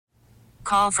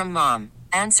Call from mom.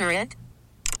 Answer it.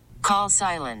 Call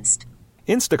silenced.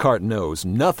 Instacart knows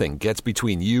nothing gets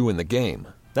between you and the game.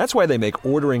 That's why they make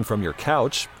ordering from your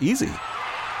couch easy.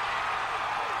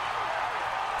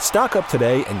 Stock up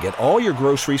today and get all your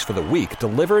groceries for the week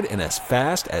delivered in as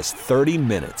fast as 30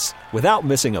 minutes without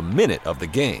missing a minute of the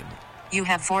game. You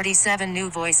have 47 new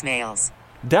voicemails.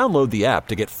 Download the app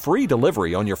to get free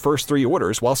delivery on your first 3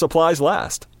 orders while supplies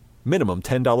last. Minimum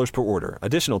 $10 per order.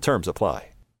 Additional terms apply.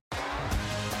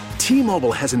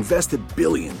 T-Mobile has invested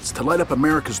billions to light up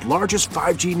America's largest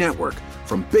 5G network,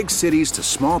 from big cities to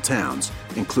small towns,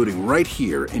 including right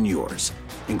here in yours.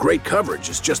 And great coverage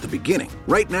is just the beginning.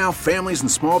 Right now, families and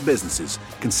small businesses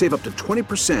can save up to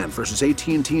 20% versus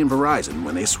AT&T and Verizon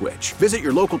when they switch. Visit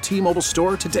your local T-Mobile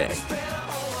store today.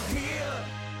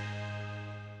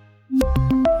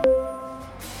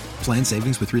 Plan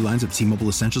savings with 3 lines of T-Mobile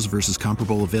Essentials versus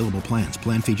comparable available plans.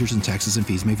 Plan features and taxes and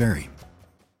fees may vary.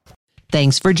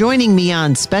 Thanks for joining me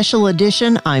on Special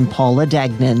Edition. I'm Paula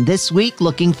Degnan. This week,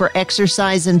 looking for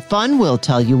exercise and fun, we'll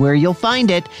tell you where you'll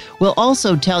find it. We'll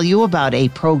also tell you about a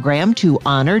program to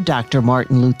honor Dr.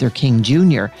 Martin Luther King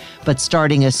Jr. But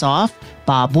starting us off,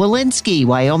 Bob Wolensky,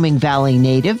 Wyoming Valley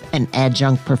native, an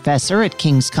adjunct professor at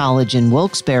King's College in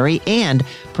Wilkes-Barre and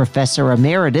Professor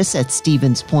Emeritus at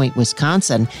Stevens Point,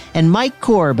 Wisconsin, and Mike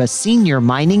Korb, a senior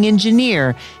mining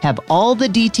engineer, have all the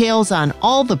details on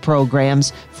all the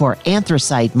programs for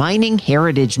Anthracite Mining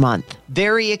Heritage Month.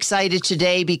 Very excited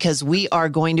today because we are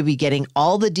going to be getting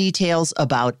all the details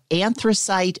about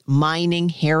Anthracite Mining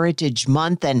Heritage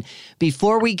Month. And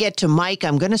before we get to Mike,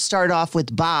 I'm going to start off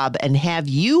with Bob and have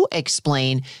you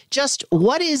explain just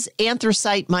what is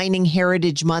Anthracite Mining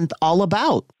Heritage Month all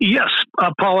about? Yes,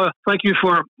 Paula, thank you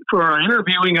for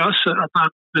interviewing us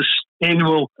about this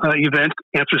annual event,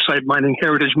 Anthracite Mining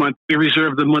Heritage Month. We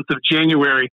reserve the month of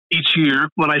January each year.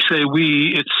 When I say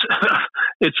we,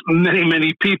 it's many,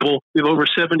 many people. We have over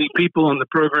 70 people on the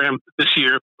program this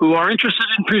year who are interested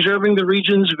in preserving the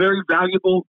region's very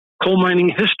valuable coal mining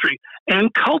history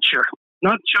and culture,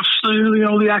 not just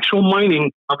the actual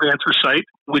mining of anthracite,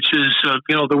 which is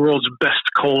the world's best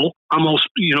coal, almost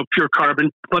pure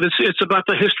carbon, but it's about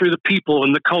the history of the people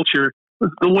and the culture,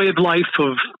 the way of life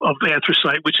of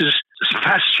anthracite, which is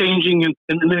fast changing and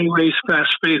in many ways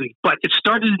fast fading. But it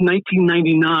started in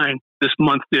 1999, this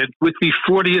month did, with the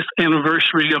 40th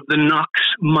anniversary of the Knox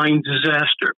mine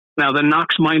disaster. Now, the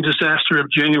Knox mine disaster of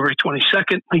January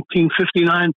 22nd,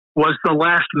 1959, was the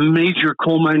last major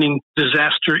coal mining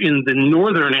disaster in the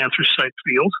northern anthracite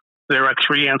field. There are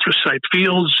 3 anthracite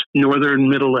fields: northern,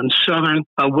 middle, and southern.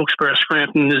 Wilkes Barre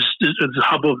Scranton is the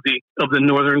hub of the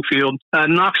northern field.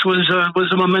 Knox was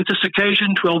a momentous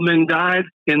occasion. 12 men died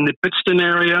in the Pittston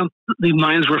area. The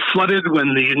mines were flooded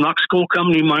when the Knox Coal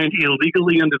Company mined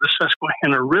illegally under the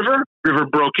Susquehanna River. River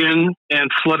broke in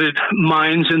and flooded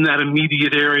mines in that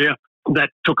immediate area.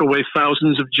 That took away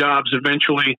thousands of jobs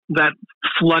eventually. That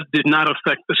flood did not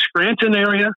affect the Scranton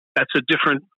area. That's a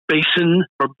different basin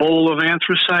or bowl of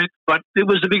anthracite, but it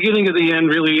was the beginning of the end,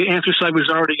 really. Anthracite was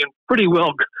already in pretty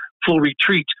well full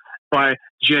retreat by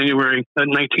January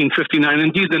 1959.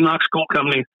 Indeed, the Knox Coal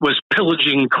Company was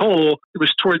pillaging coal. It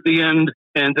was toward the end,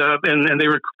 and they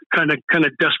were kind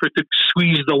of desperate to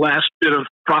squeeze the last bit of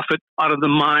profit out of the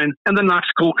mine. And the Knox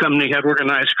Coal Company had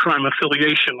organized crime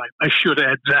affiliation. I should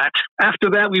add that. After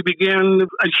that, we began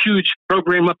a huge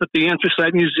program up at the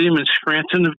Anthracite Museum in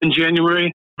Scranton in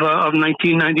January of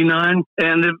 1999,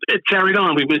 and it carried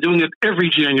on. We've been doing it every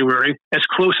January, as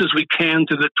close as we can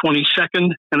to the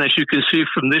 22nd. And as you can see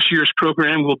from this year's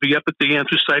program, we'll be up at the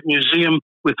Anthracite Museum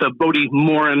with Bodie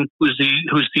Morin, who's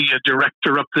the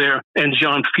director up there, and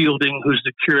John Fielding, who's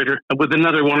the curator, with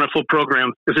another wonderful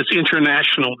program, because it's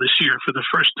international this year for the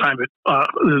first time.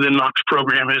 The Knox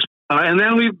program is. And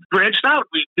then we branched out.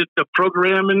 We did the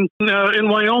program in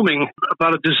Wyoming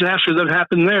about a disaster that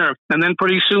happened there. And then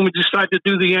pretty soon we decided to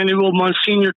do the annual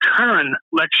Monsignor Curran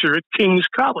lecture at King's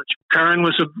College. Curran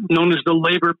was known as the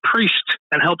labor priest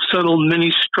and helped settle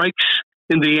many strikes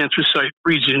in the anthracite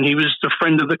region. He was the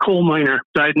friend of the coal miner,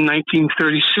 died in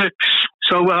 1936.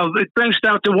 So it branched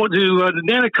out to the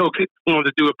NAACP wanted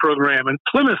to do a program, and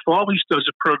Plymouth always does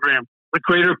a program. The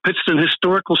Greater Pittston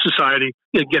Historical Society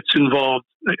gets involved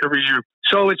every year.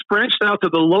 So it's branched out to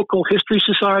the local history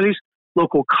societies,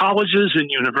 local colleges and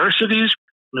universities.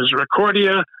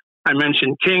 Misericordia, I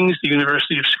mentioned King's, the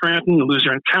University of Scranton, the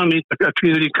Luzerne County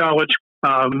Community College,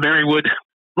 Marywood.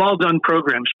 All done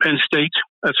programs, Penn State,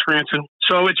 Scranton.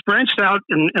 So it's branched out,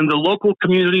 and the local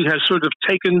community has sort of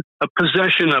taken a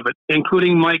possession of it,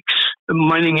 including Mike's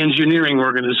mining engineering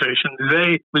organization.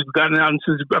 We've gotten out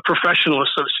into a professional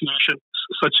association,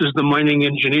 such as the Mining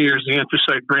Engineers, the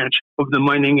Anthracite Branch of the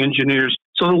Mining Engineers.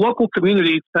 So the local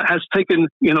community has taken,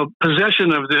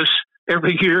 possession of this.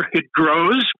 Every year it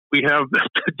grows. We have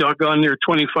doggone near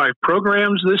 25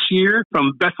 programs this year,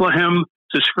 from Bethlehem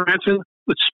to Scranton,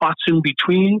 with spots in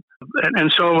between.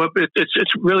 And so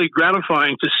it's really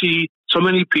gratifying to see so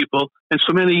many people and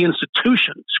so many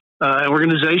institutions and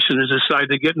organizations decide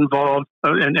to get involved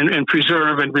and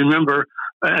preserve and remember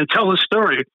and tell the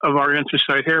story of our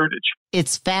anthracite heritage.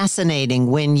 It's fascinating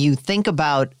when you think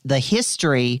about the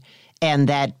history and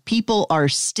that people are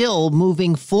still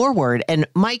moving forward. And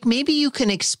Mike, maybe you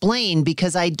can explain,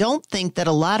 because I don't think that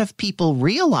a lot of people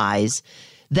realize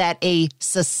that a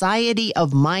society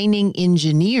of mining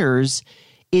engineers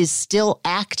is still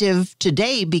active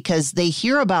today, because they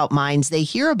hear about mines, they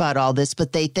hear about all this,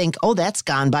 but they think, oh, that's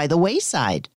gone by the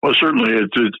wayside. Well, certainly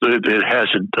it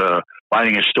hasn't.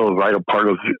 Mining is still a vital part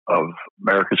of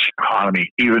America's economy.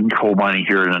 Even coal mining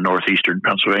here in the northeastern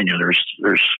Pennsylvania,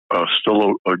 there's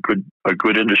still a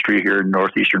good industry here in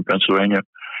northeastern Pennsylvania.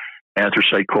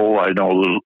 Anthracite coal, I know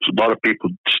a lot of people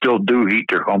still do heat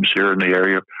their homes here in the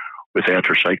area with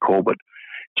anthracite coal, but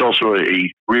it's also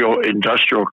a real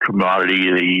industrial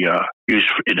commodity. Used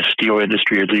in the steel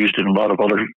industry, it's used in a lot of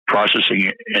other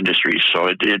processing industries. So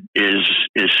it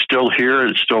is still here.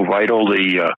 It's still vital.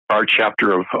 Our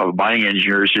chapter of mining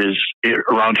engineers is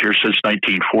around here since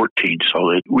 1914.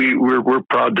 So we're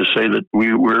proud to say that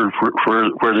we're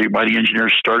where the mining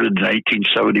engineers started in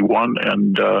 1971,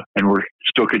 and we're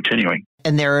still continuing.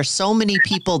 And there are so many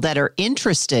people that are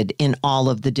interested in all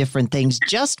of the different things,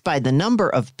 just by the number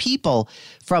of people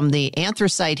from the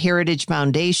Anthracite Heritage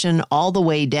Foundation all the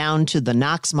way down to the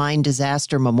Knox Mine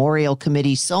Disaster Memorial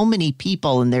Committee. So many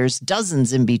people, and there's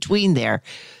dozens in between there.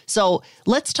 So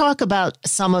let's talk about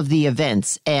some of the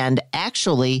events. And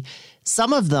actually,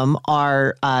 some of them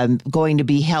are going to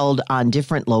be held on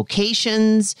different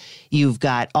locations. You've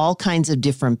got all kinds of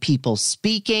different people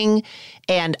speaking.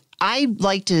 And I'd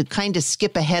like to kind of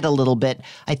skip ahead a little bit.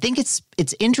 I think it's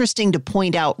interesting to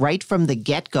point out right from the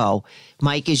get-go,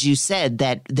 Mike, as you said,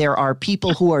 that there are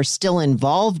people who are still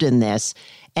involved in this.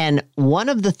 And one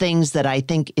of the things that I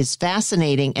think is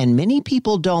fascinating, and many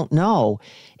people don't know,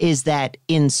 is that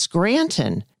in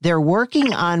Scranton, they're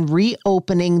working on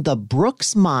reopening the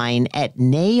Brooks Mine at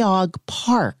Naog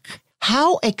Park.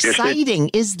 How exciting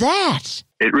is that?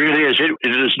 It really is.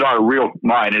 It is not a real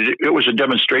mine. It was a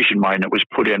demonstration mine that was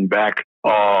put in back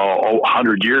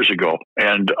 100 years ago,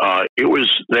 and it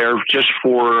was there just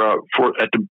for at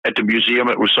the museum.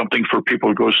 It was something for people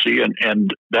to go see,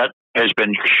 and that has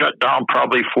been shut down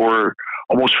probably for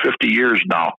almost 50 years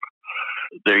now.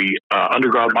 The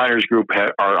Underground Miners Group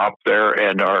are up there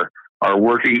and are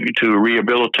working to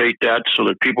rehabilitate that so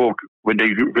that people, when they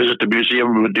visit the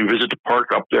museum, when they visit the park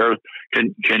up there,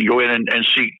 can go in and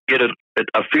get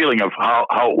a feeling of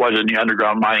how it was in the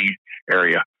underground mining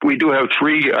area. We do have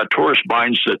 3 tourist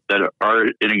mines that are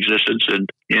in existence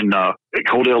in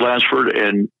Coaldale, Lansford,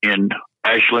 and in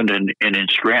Ashland and in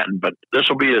Scranton. But this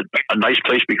will be a nice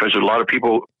place because a lot of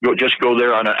people go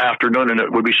there on an afternoon, and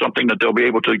it would be something that they'll be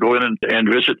able to go in and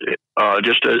visit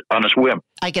just on a whim.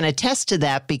 I can attest to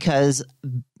that because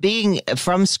being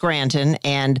from Scranton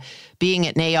and being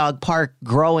at Naog Park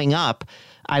growing up,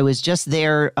 I was just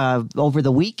there over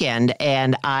the weekend,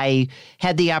 and I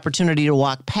had the opportunity to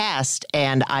walk past,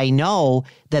 and I know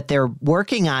that they're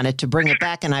working on it to bring it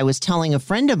back. And I was telling a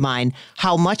friend of mine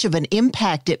how much of an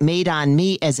impact it made on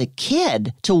me as a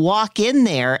kid to walk in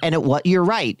there. And you're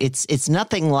right. It's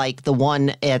nothing like the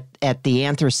one at the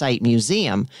Anthracite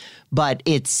Museum, but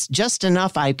it's just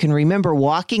enough. I can remember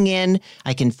walking in,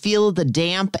 I can feel the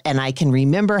damp, and I can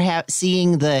remember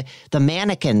seeing the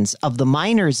mannequins of the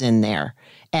miners in there.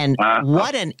 And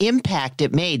what an impact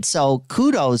it made. So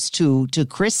kudos to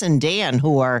Chris and Dan,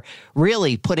 who are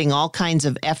really putting all kinds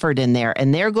of effort in there.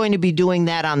 And they're going to be doing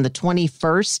that on the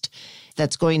 21st.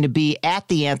 That's going to be at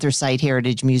the Anthracite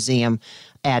Heritage Museum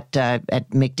at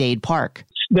McDade Park.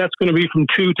 That's going to be from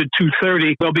 2 to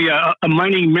 2:30. There'll be a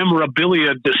mining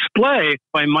memorabilia display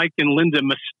by Mike and Linda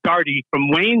Mastardi from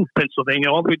Wayne, Pennsylvania,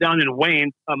 all the way down in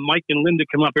Wayne. Mike and Linda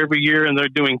come up every year, and they're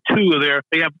doing 2 of their.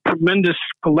 They have a tremendous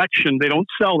collection. They don't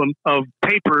sell them, of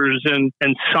papers and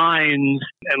signs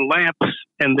and lamps,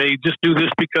 and they just do this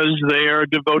because they are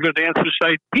devoted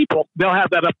anthracite people. They'll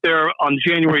have that up there on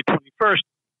January 21st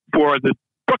for the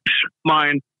Brooks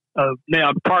Mine of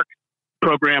Naog Park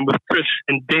program with Chris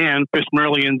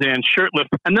Murley and Dan Shirtliff.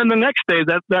 And then the next day,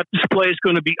 that display is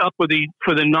going to be up for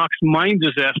the Knox Mine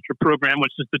Disaster program,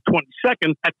 which is the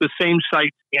 22nd at the same site,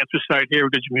 Anthracite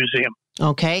Heritage Museum.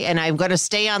 Okay, and I'm going to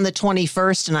stay on the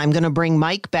 21st, and I'm going to bring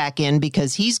Mike back in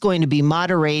because he's going to be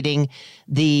moderating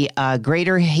the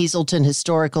Greater Hazelton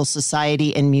Historical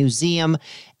Society and Museum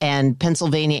and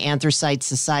Pennsylvania Anthracite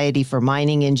Society for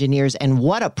Mining Engineers. And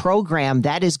what a program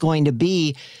that is going to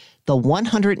be, the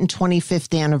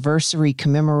 125th anniversary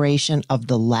commemoration of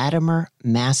the Latimer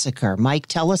Massacre. Mike,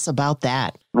 tell us about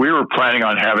that. We were planning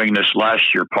on having this last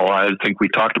year, Paul. I think we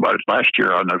talked about it last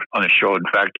year on the show. In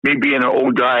fact, me being an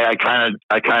old guy, I kind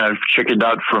of chickened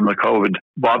out from the COVID.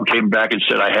 Bob came back and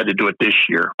said I had to do it this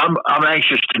year. I'm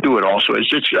anxious to do it also.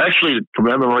 It's actually a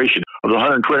commemoration of the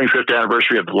 125th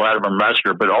anniversary of the Latimer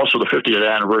Massacre, but also the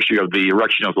 50th anniversary of the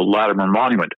erection of the Latimer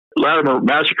Monument. Latimer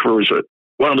Massacre was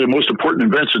one of the most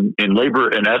important events in labor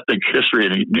and ethnic history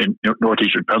in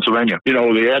northeastern Pennsylvania. You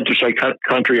know, the anthracite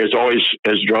country has always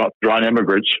drawn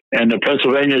immigrants, and the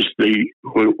Pennsylvanians,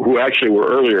 who actually were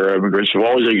earlier immigrants, have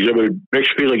always exhibited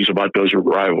mixed feelings about those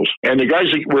arrivals. And the guys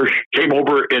that came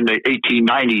over in the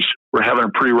 1890s were having a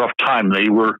pretty rough time. They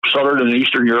were Southern and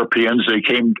Eastern Europeans. They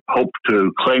hoped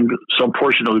to claim some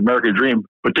portion of the American dream,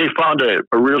 but they found a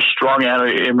real strong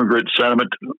anti-immigrant sentiment,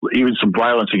 even some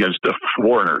violence against the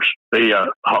foreigners. They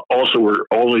also were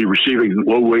only receiving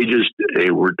low wages. They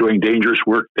were doing dangerous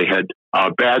work. They had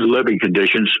bad living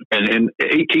conditions. And in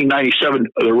 1897,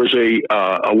 there was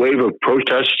a wave of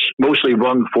protests, mostly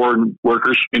among foreign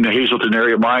workers in the Hazelton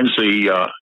area mines. The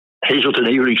Hazelton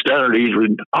Evening Standard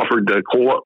even offered the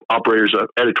co-op operators an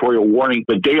editorial warning: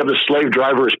 the day of the slave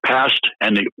driver is past,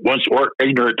 and the once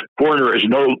ignorant foreigner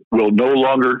will no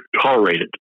longer tolerate it.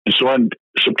 And so on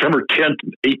September 10th,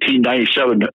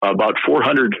 1897, about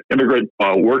 400 immigrant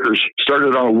workers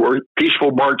started on a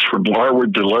peaceful march from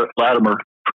Larwood to Latimer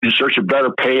in search of better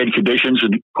pay and conditions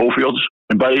in coal fields.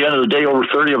 And by the end of the day, over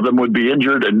 30 of them would be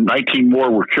injured, and 19 more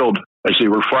were killed as they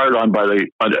were fired on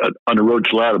on the road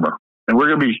to Latimer. And we're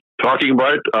going to be talking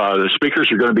about it. The speakers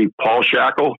are going to be Paul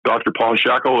Shackle, Dr. Paul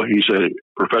Shackle. He's a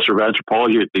professor of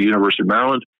anthropology at the University of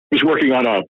Maryland. He's working on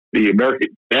the American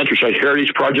Anthracite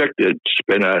Heritage Project. It's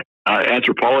been an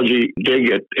anthropology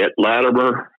dig at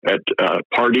Latimer, at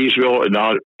Pardysville, and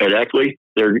now at Eckley.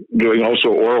 They're doing also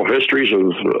oral histories of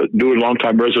new and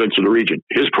longtime residents of the region.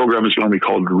 His program is going to be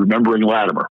called Remembering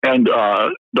Latimer. And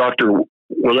Dr.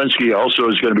 Wolensky also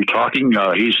is going to be talking.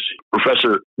 He's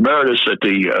Professor Emeritus at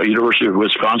the University of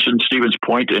Wisconsin, Stevens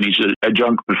Point, and he's an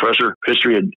adjunct professor of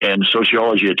history and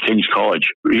sociology at King's College.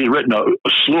 He's written a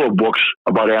slew of books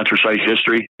about anthracite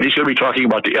history. He's going to be talking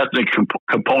about the ethnic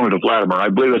component of Latimer. I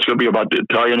believe that's going to be about the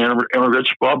Italian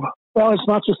immigrants, Bob? Well, it's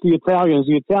not just the Italians.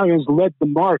 The Italians led the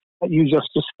march that you just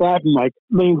described, Mike.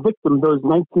 Main victim, those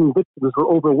 19 victims were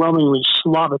overwhelmingly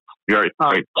Slavic,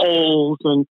 right. Poles,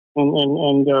 and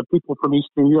people from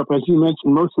Eastern Europe. As you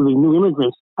mentioned, most of the new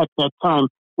immigrants at that time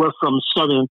were from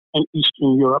Southern and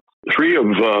Eastern Europe. Three of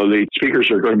the speakers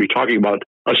are going to be talking about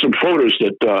some photos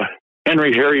that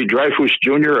Henry Harry Dreyfus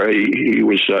Jr., he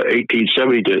was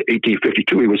 1870 to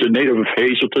 1852. He was a native of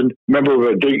Hazelton, member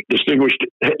of a distinguished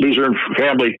Lutheran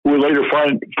family who later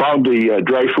found the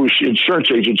Dreyfus Insurance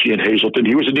Agency in Hazelton.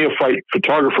 He was a neophyte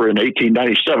photographer in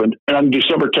 1897, and on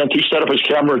December 10th, he set up his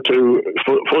camera to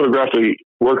photograph the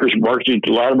workers marching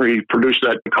to Latimer. He produced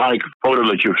that iconic photo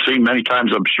that you've seen many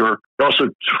times, I'm sure. He also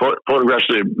photographs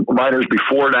the miners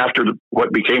before and after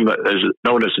what became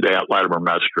known as the Latimer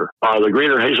Massacre. The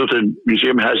Greater Hazelton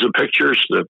Museum has the pictures.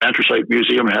 The Anthracite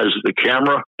Museum has the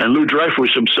camera. And Lou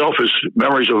Dreyfus himself has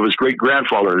memories of his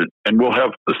great-grandfather. And we'll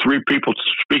have the three people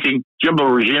speaking. Jim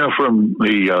Regina from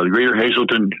the Greater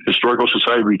Hazelton Historical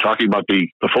Society will be talking about the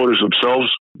photos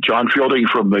themselves. John Fielding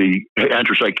from the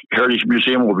Anthracite Heritage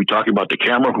Museum will be talking about the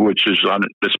camera, which is on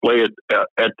display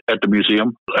at the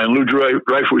museum. And Lou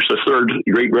Dreyfus, the third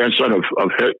great-grandson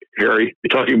of Harry, be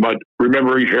talking about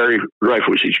remembering Harry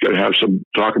Dreyfus. He's going to have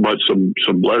talk about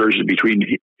some letters between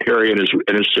Harry and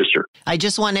his sister. I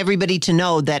just want everybody to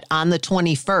know that on the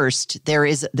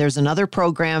 21st, there's another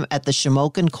program at the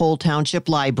Shamokin Coal Township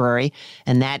Library,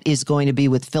 and that is going to be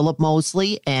with Philip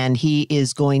Mosley, and he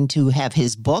is going to have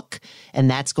his book, and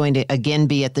that's going to, again,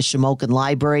 be at the Shamokin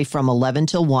Library from 11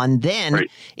 till 1. Then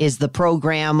is the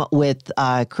program with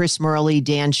Chris Murley,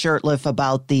 Dan Shurtleff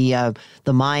about the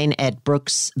mine at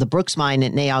the Brooks Mine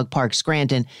at Naog Park,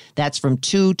 Scranton. That's from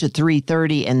 2 to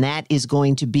 3:30, and that is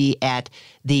going to be at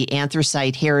the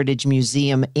Anthracite Heritage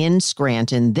Museum in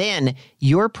Scranton. Then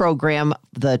your program,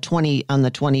 on the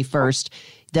 21st,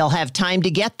 they'll have time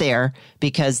to get there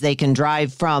because they can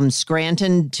drive from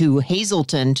Scranton to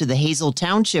Hazelton to the Hazel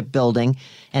Township building,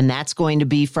 and that's going to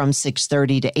be from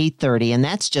 6:30 to 8:30, and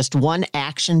that's just one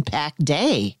action-packed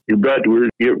day. You bet. We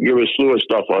give a slew of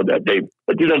stuff on that day.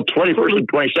 But the 21st and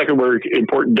 22nd were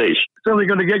important days. Certainly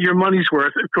going to get your money's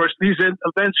worth. Of course, these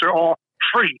events are all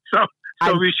free, so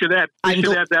we should add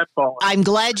that, Paul. I'm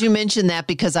glad you mentioned that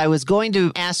because I was going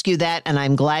to ask you that, and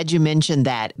I'm glad you mentioned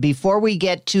that. Before we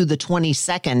get to the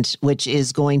 22nd, which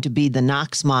is going to be the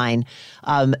Knox Mine,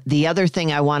 the other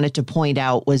thing I wanted to point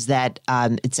out was that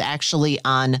it's actually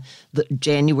on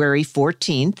January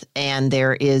 14th, and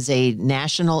there is a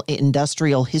National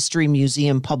Industrial History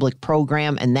Museum public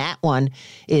program, and that one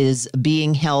is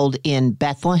being held in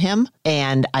Bethlehem.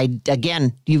 And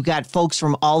you've got folks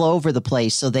from all over the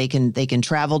place, so they can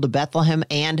travel to Bethlehem.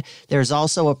 And there's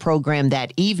also a program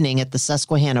that evening at the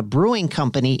Susquehanna Brewing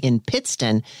Company in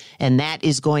Pittston, and that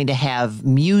is going to have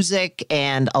music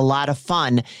and a lot of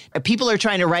fun. People are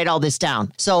trying to write all this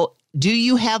down. So do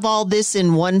you have all this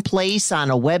in one place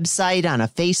on a website, on a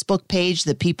Facebook page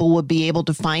that people would be able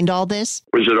to find all this?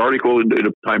 There's an article in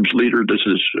the Times Leader. This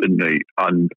is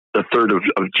on the 3rd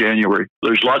of January.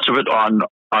 There's lots of it on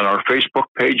our Facebook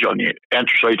page, on the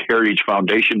Anthracite Heritage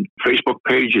Foundation Facebook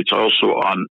page. It's also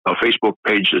on a Facebook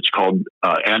page that's called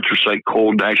Anthracite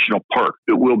Coal National Park.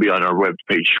 It will be on our web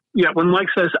page. Yeah, when Mike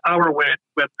says our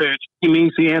web page, he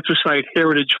means the Anthracite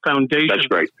Heritage Foundation. That's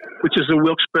right. Which is a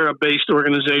Wilkes Barre-based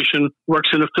organization, works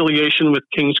in affiliation with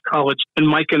King's College. And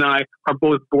Mike and I are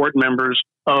both board members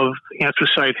of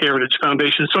Anthracite Heritage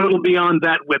Foundation. So it'll be on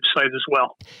that website as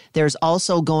well. There's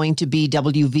also going to be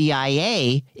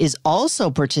WVIA is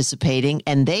also participating,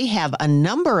 and they have a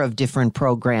number of different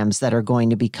programs that are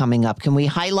going to be coming up. Can we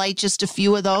highlight just a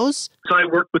few of those? So I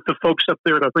worked with the folks up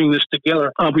there to bring this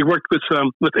together. We worked with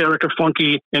Erica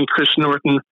Funke and Chris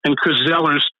Norton and Chris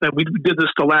Zellers. We did this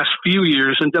the last few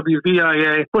years, and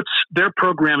WVIA puts their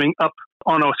programming up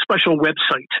on a special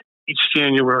website each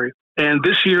January. And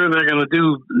this year, they're going to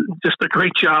do just a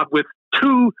great job with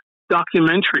 2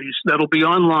 documentaries that'll be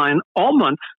online all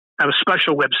month at a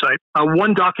special website.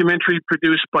 One documentary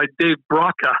produced by Dave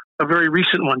Braca, a very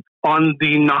recent one, on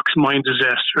the Knox Mine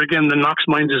disaster. Again, the Knox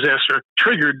Mine disaster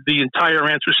triggered the entire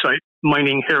Anthracite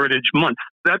Mining Heritage Month.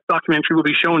 That documentary will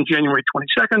be shown January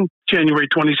 22nd, January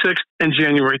 26th, and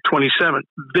January 27th.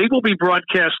 They will be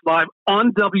broadcast live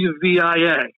on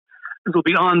WVIA. It will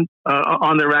be on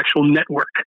their actual network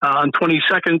on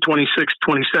 22nd, 26th,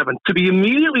 27th, to be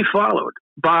immediately followed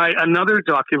by another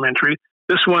documentary,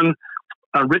 this one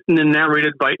written and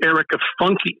narrated by Erica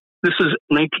Funke. This is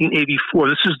 1984.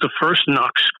 This is the first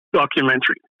Knox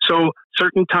documentary. So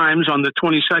certain times on the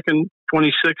 22nd,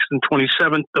 26th, and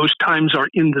 27th, those times are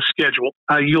in the schedule.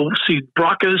 You'll see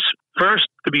Braca's first,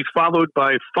 to be followed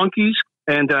by Funke's,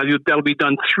 and that'll be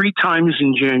done 3 times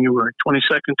in January,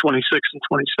 22nd, 26th, and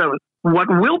 27th. What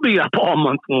will be up all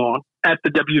month long at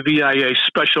the WVIA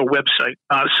special website,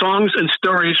 Songs and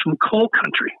Stories from Coal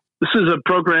Country. This is a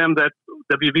program that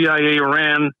WVIA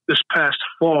ran this past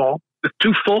fall with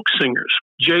 2 folk singers,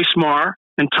 Jay Smar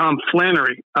and Tom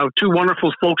Flannery, 2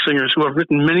 wonderful folk singers who have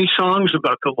written many songs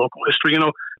about the local history. You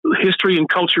know, the history and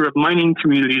culture of mining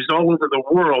communities all over the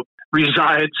world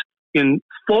resides in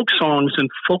folk songs and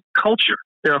folk culture.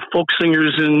 There are folk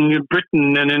singers in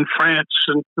Britain and in France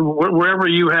and wherever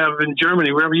you have in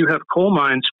Germany, wherever you have coal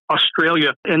mines,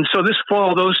 Australia. And so this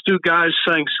fall, those 2 guys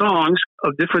sang songs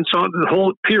of different songs, the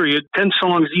whole period, 10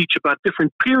 songs each about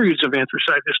different periods of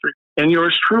anthracite history. And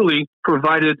yours truly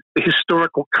provided the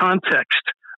historical context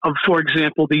of, for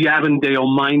example, the Avondale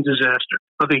mine disaster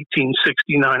of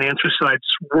 1869, anthracite's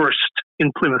worst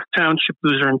in Plymouth Township,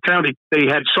 Luzerne County. They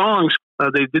had songs.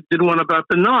 They did one about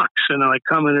the Knox, and I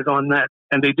commented on that.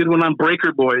 And they did one on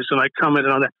Breaker Boys, and I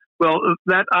commented on that. Well,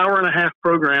 that hour-and-a-half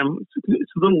program,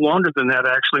 it's a little longer than that,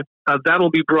 actually. That'll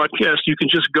be broadcast. You can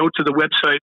just go to the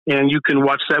website, and you can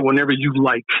watch that whenever you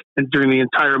like, and during the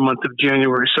entire month of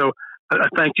January. So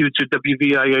thank you to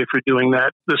WVIA for doing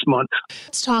that this month.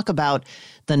 Let's talk about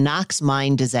the Knox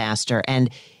Mine disaster.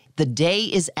 And the day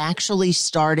is actually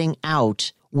starting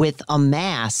out with a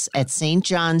Mass at St.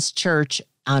 John's Church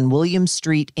on William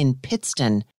Street in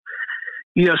Pittston.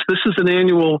 Yes, this is an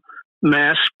annual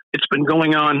Mass. It's been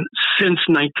going on since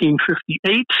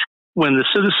 1958, when the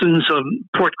citizens of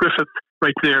Port Griffith,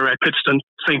 right there at Pittston,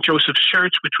 St. Joseph's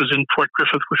Church, which was in Port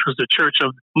Griffith, which was the church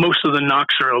of most of the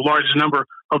Knox, or a large number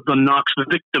of the Knox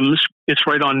victims. It's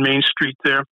right on Main Street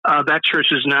there. That church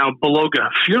is now Beloga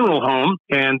Funeral Home,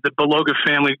 and the Beloga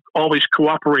family always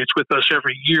cooperates with us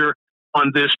every year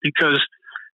on this because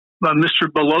Mr.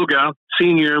 Beloga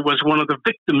Sr. was one of the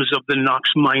victims of the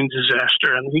Knox mine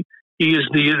disaster, and He is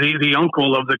the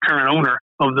uncle of the current owner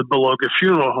of the Beloga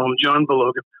Funeral Home, John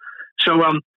Beloga. So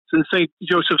since St.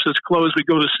 Joseph's is closed, we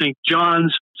go to St.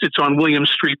 John's. It's on William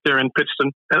Street there in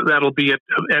Pittston. That'll be at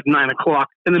 9 o'clock.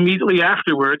 And immediately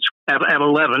afterwards, at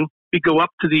 11, we go up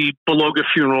to the Beloga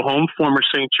Funeral Home, former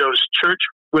St. Joe's Church,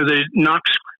 where the Knox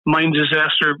mine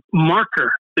disaster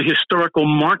marker, the historical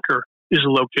marker, is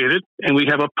located. And we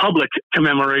have a public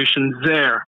commemoration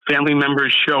there. Family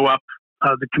members show up.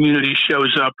 The community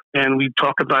shows up, and we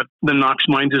talk about the Knox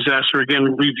mine disaster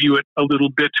again, review it a little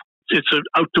bit. It's an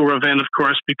outdoor event, of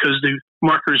course, because the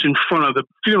marker's in front of the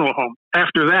funeral home.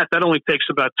 After that only takes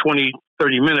about 20,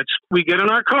 30 minutes. We get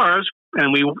in our cars,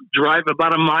 and we drive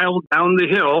about a mile down the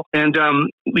hill, and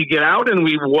we get out and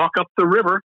we walk up the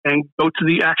river and go to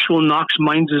the actual Knox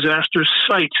mine disaster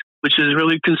site, which is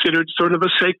really considered sort of a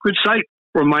sacred site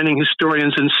for mining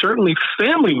historians and certainly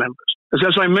family members.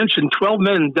 As I mentioned, 12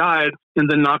 men died in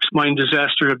the Knox mine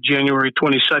disaster of January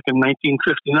 22nd,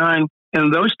 1959.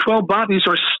 And those 12 bodies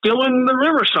are still in the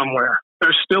river somewhere.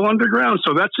 They're still underground.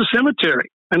 So that's a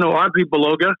cemetery. I know Audrey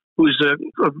Beloga, who's a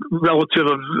relative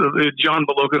of John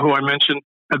Beloga, who I mentioned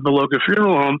at Beloga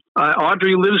Funeral Home.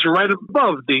 Audrey lives right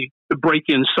above the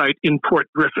break-in site in Port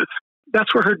Griffith.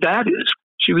 That's where her dad is.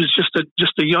 She was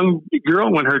just a young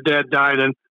girl when her dad died,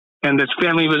 and his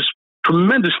family was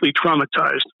tremendously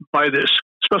traumatized by this,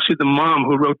 especially the mom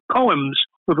who wrote poems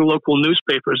for the local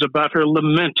newspapers about her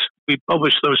lament. We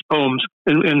published those poems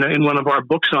in one of our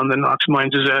books on the Knox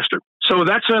mine disaster. So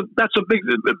that's a big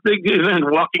event.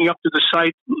 Walking up to the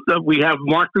site, we have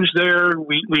markers there.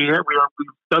 We've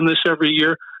done this every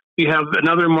year. We have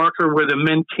another marker where the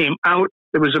men came out.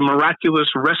 There was a miraculous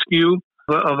rescue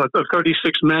of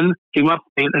 36 men. Came up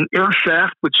an air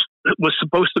shaft, which was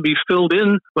supposed to be filled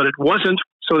in, but it wasn't.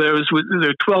 So there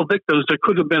were 12 victims. There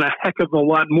could have been a heck of a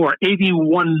lot more.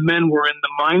 81 men were in the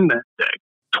mine that day.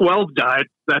 12 died.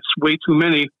 That's way too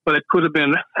many, but it could have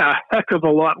been a heck of a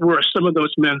lot worse. Some of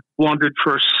those men wandered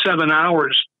for 7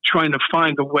 hours trying to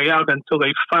find a way out until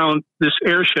they found this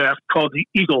air shaft called the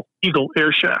Eagle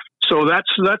Air Shaft. So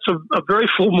that's a very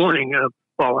full morning,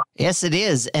 Paula. Yes, it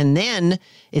is. And then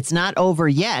it's not over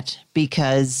yet,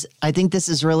 because I think this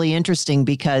is really interesting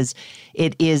because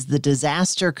it is the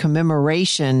disaster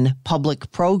commemoration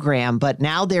public program, but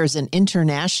now there's an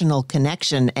international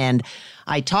connection. And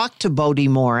I talked to Bodie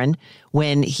Moran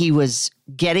when he was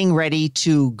getting ready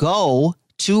to go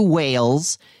to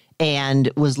Wales and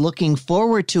was looking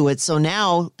forward to it. So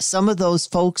now some of those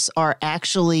folks are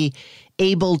actually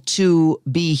able to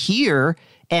be here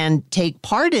and take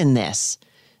part in this.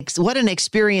 What an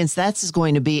experience that's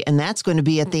going to be. And that's going to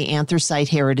be at the Anthracite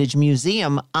Heritage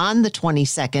Museum on the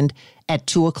 22nd at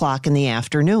 2 o'clock in the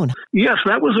afternoon. Yes,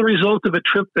 that was a result of a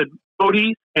trip that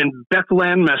Bodie and Beth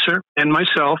Landmesser and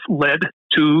myself led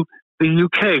to the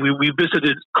UK. We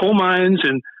visited coal mines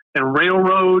and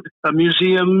railroad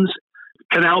museums,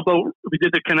 canal boat. We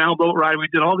did the canal boat ride. We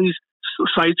did all these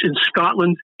sites in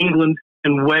Scotland, England,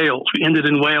 and Wales. We ended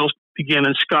in Wales, began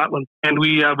in Scotland. And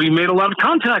we made a lot of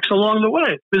contacts along the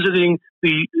way, visiting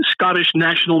the Scottish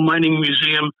National Mining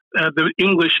Museum, the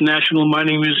English National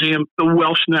Mining Museum, the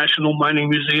Welsh National Mining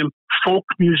Museum, folk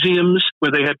museums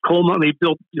where they had coal mining. They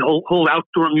built whole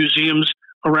outdoor museums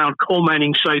around coal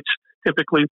mining sites,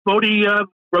 typically. Bodie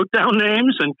wrote down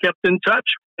names and kept in touch.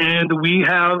 And we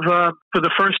have, for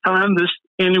the first time, this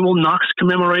annual Knox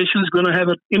commemoration is going to have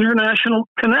an international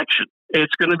connection.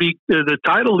 It's going to be, the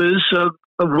title is of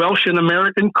Welsh and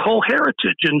American Coal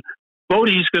Heritage. And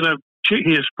Bodie's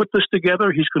he has put this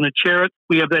together. He's going to chair it.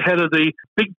 We have the head of the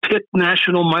Big Pit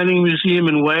National Mining Museum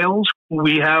in Wales.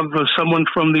 We have someone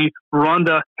from the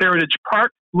Rhondda Heritage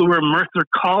Park, Lure Merthyr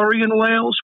Colliery in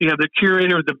Wales. We have the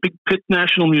curator of the Big Pit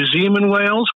National Museum in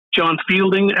Wales. John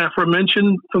Fielding,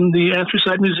 aforementioned from the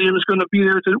Anthracite Museum, is going to be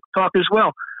there to talk as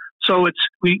well. So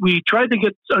we tried to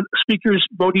get speakers,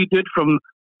 Bodie did, from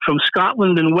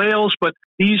Scotland and Wales, but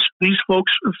these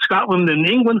folks, Scotland and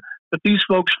England, but these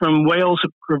folks from Wales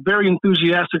are very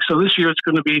enthusiastic. So this year it's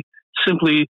going to be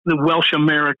simply the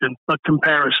Welsh-American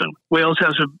comparison. Wales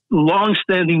has a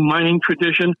long-standing mining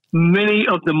tradition. Many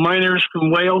of the miners from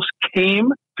Wales came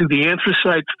to the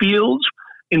anthracite fields.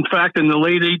 In fact, in the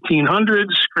late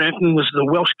 1800s, Scranton was the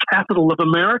Welsh capital of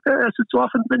America, as it's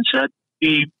often been said.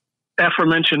 The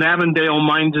aforementioned Avondale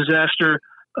mine disaster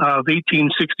of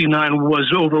 1869 was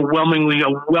overwhelmingly a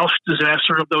Welsh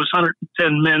disaster. Of those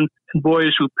 110 men and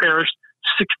boys who perished,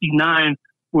 69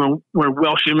 were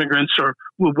Welsh immigrants or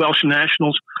were Welsh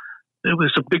nationals. There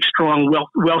was a big, strong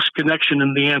Welsh connection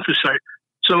in the anthracite.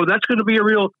 So that's going to be a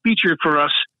real feature for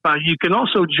us. You can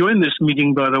also join this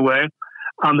meeting, by the way,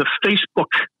 on the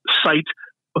Facebook site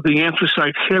of the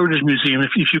Anthracite Heritage Museum.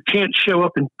 If you can't show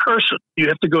up in person, you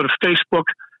have to go to Facebook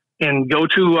and go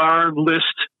to our list,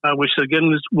 which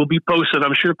again will be posted.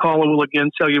 I'm sure Paula will again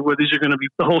tell you where these are going to be.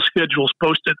 The whole schedule is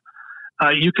posted.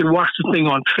 You can watch the thing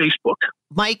on Facebook.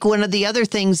 Mike, one of the other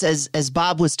things, as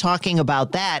Bob was talking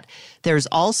about that, there's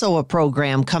also a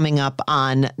program coming up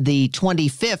on the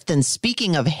 25th. And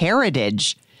speaking of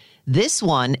heritage, this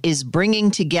one is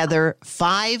bringing together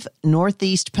 5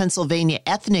 Northeast Pennsylvania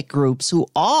ethnic groups who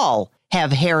all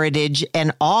have heritage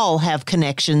and all have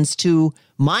connections to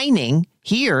mining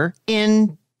here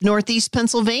in Northeast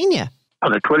Pennsylvania.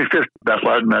 On the 25th, Beth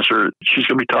Ladmesser, she's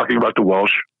going to be talking about the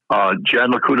Welsh.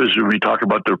 Jan Lakuta is going to be talking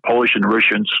about the Polish and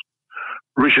Russians.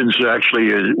 Russians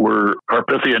actually were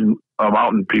Carpathian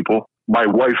mountain people. My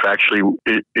wife actually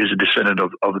is a descendant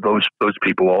of those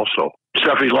people also.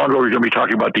 Stephanie Longo is going to be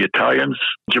talking about the Italians.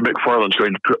 Jim McFarland's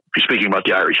going to be speaking about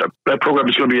the Irish. That program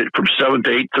is going to be from 7 to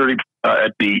 8:30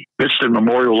 at the Pittston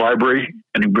Memorial Library,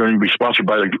 and it's going to be sponsored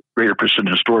by the Greater Pittston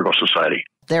Historical Society.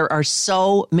 There are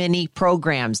so many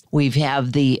programs. We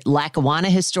have the Lackawanna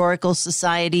Historical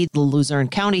Society, the Luzerne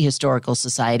County Historical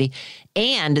Society,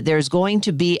 and there's going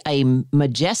to be a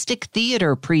Majestic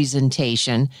Theater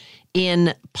presentation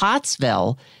in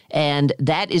Pottsville, and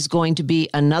that is going to be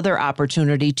another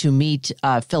opportunity to meet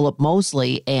Philip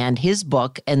Mosley and his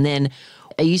book, and then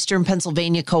Eastern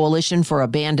Pennsylvania Coalition for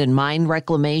Abandoned Mine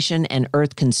Reclamation and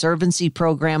Earth Conservancy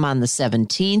program on the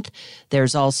 17th.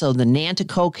 There's also the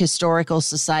Nanticoke Historical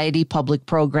Society public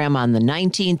program on the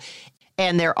 19th.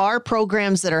 And there are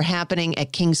programs that are happening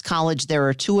at King's College. There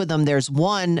are 2 of them. There's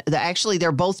one, actually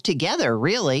they're both together,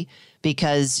 really,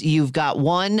 because you've got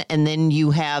one and then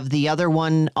you have the other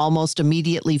one almost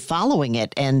immediately following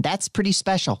it. And that's pretty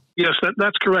special. Yes,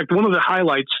 that's correct. One of the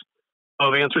highlights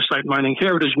of Anthracite Mining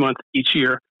Heritage Month each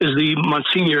year is the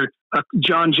Monsignor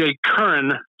John J.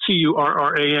 Curran,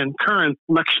 Curran, Curran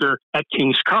lecture at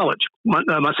King's College.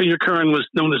 Monsignor Curran was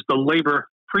known as the labor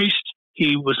priest.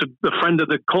 He was a friend of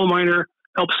the coal miner,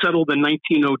 helped settle the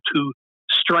 1902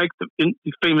 strike, the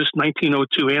famous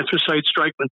 1902 anthracite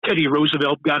strike, when Teddy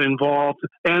Roosevelt got involved.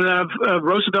 And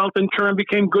Roosevelt and Curran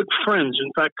became good friends. In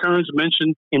fact, Curran's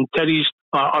mentioned in Teddy's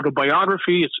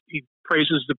autobiography. He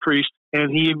praises the priest,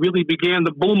 and he really began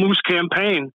the Bull Moose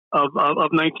campaign of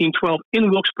 1912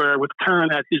 in Wilkes-Barre with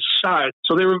Curran at his side.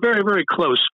 So they were very, very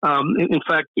close. In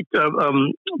fact,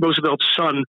 Roosevelt's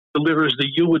son delivers the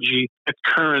eulogy at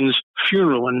Curran's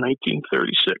funeral in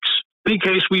 1936. In any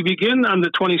case, we begin on the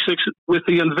 26th with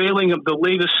the unveiling of the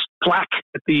latest plaque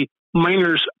at the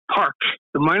Miners Park.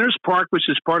 The Miners Park, which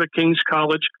is part of King's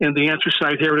College and the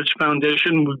Anthracite Heritage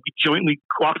Foundation, we jointly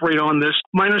cooperate on this.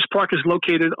 Miners Park is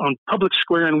located on Public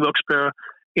Square in Wilkes-Barre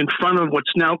in front of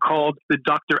what's now called the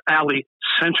Dr. Alley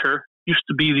Center. Used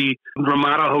to be the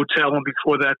Ramada Hotel, and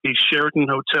before that, the Sheraton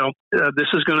Hotel. This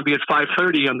is going to be at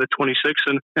 5:30 on the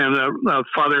 26th, and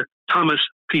Father Thomas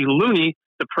P. Looney,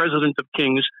 the president of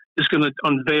King's, is going to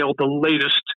unveil the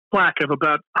latest plaque of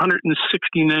about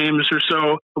 160 names or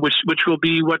so, which will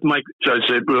be what Mike... So it's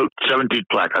a 17th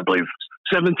plaque, I believe.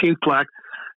 17th plaque.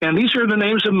 And these are the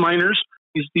names of miners.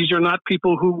 These are not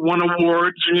people who won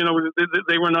awards. You know,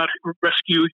 they were not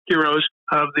rescue heroes.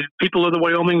 The people of the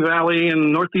Wyoming Valley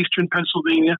and northeastern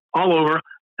Pennsylvania, all over,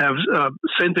 have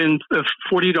sent in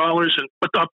 $40 and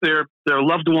put up their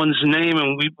loved one's name,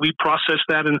 and we process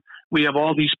that, and we have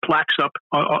all these plaques up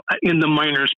in the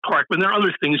Miners Park. But there are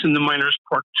other things in the Miners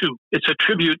Park, too. It's a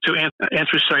tribute to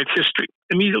anthracite history.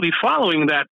 Immediately following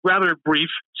that rather brief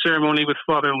ceremony with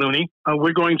Father Looney,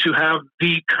 we're going to have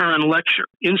the Curran lecture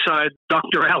inside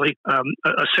Dr. Alley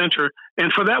Center.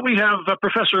 And for that, we have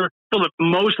Professor Philip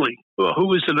Mosley,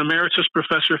 who is an emeritus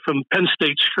professor from Penn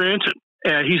State Scranton.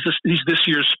 He's this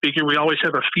year's speaker. We always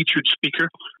have a featured speaker.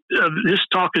 This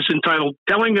talk is entitled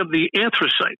Telling of the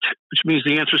Anthracite, which means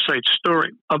the anthracite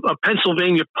story, of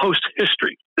Pennsylvania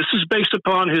post-history. This is based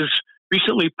upon his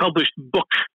recently published book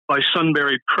by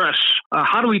Sunbury Press.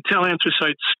 How do we tell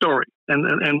anthracite's story?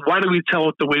 And why do we tell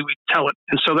it the way we tell it?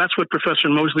 And so that's what Professor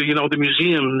Mosley, the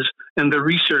museums and the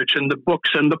research and the books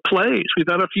and the plays. We've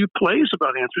had a few plays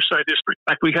about anthracite history.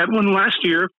 In fact, we had one last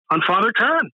year on Father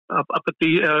Curran up at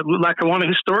the Lackawanna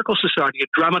Historical Society,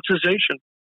 a dramatization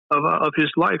of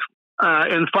his life.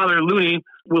 And Father Looney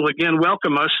will again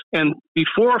welcome us. And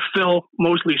before Phil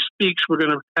Mosley speaks, we're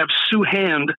going to have Sue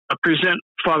Hand present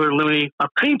Father Looney a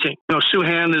painting. Sue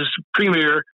Hand is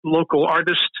premier local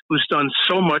artist who's done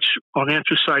so much on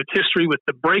anthracite history with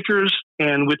the breakers,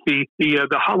 and with the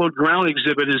hollowed ground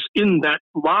exhibit is in that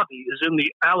lobby, is in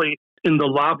the alley, in the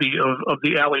lobby of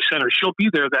the Alley Center. She'll be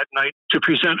there that night to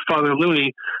present Father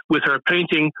Looney with her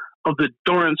painting of the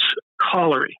Dorrance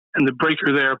Colliery. and the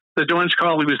breaker there. The Dorrance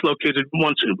Colony was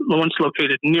once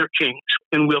located near Kings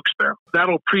in Wilkes Barre.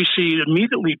 That'll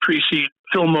immediately precede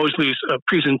Phil Mosley's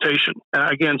presentation,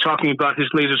 again, talking about his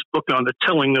latest book on the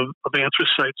telling of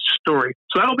anthracite's story.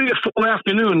 So that'll be a full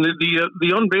afternoon.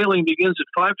 The unveiling begins at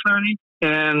 5:30,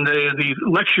 and the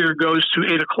lecture goes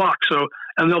to 8 o'clock.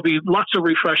 And there'll be lots of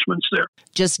refreshments there.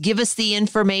 Just give us the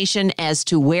information as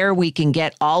to where we can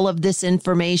get all of this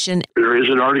information. There is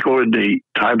an article in the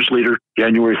Times Leader,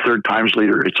 January 3rd Times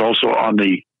Leader. It's also on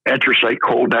the Anthracite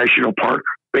Coal National Park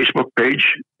Facebook page,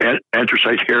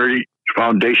 Anthracite Heritage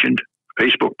Foundation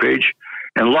Facebook page,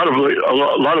 and a lot of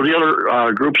the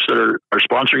other groups that are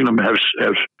sponsoring them have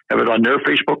it on their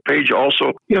Facebook page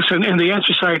also. Yes, and the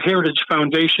Anthracite Heritage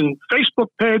Foundation Facebook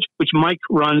page, which Mike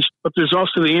runs, but there's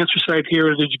also the Anthracite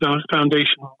Heritage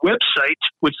Foundation website,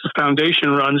 which the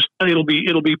foundation runs, and it'll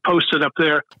be posted up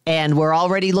there. And we're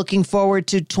already looking forward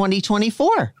to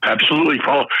 2024. Absolutely,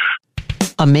 Paul.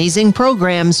 Amazing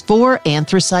programs for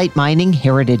Anthracite Mining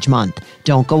Heritage Month.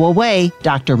 Don't go away.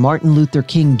 Dr. Martin Luther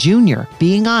King Jr.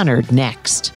 being honored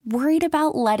next. Worried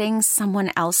about letting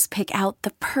someone else pick out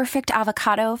the perfect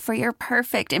avocado for your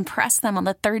perfect impress them on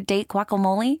the third date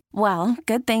guacamole? Well,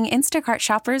 good thing Instacart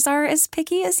shoppers are as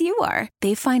picky as you are.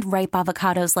 They find ripe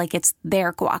avocados like it's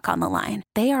their guac on the line.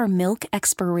 They are milk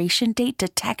expiration date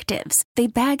detectives. They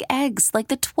bag eggs like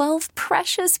the 12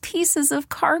 precious pieces of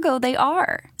cargo they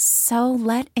are. So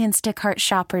let Instacart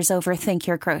shoppers overthink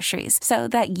your groceries so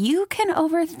that you can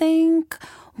overthink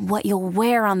what you'll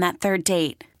wear on that third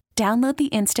date. Download the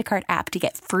Instacart app to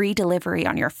get free delivery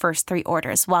on your first 3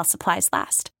 orders while supplies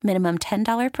last. Minimum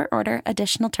 $10 per order.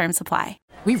 Additional terms apply.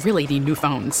 We really need new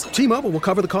phones. T-Mobile will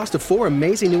cover the cost of 4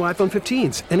 amazing new iPhone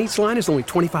 15s, and each line is only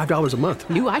 $25 a month.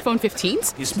 New iPhone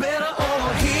 15s? It's better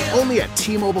over here. Only at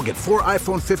T-Mobile, get 4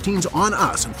 iPhone 15s on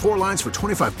us and 4 lines for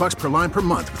 $25 per line per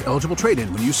month with eligible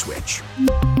trade-in when you switch.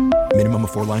 Minimum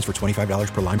of 4 lines for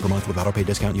 $25 per line per month with autopay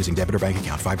discount using debit or bank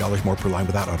account. $5 more per line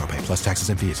without autopay, plus taxes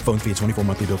and fees. Phone fee at 24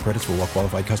 monthly bill credits for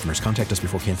well-qualified customers. Contact us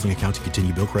before canceling account to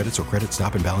continue bill credits or credit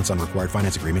stop and balance on required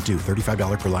finance agreement due.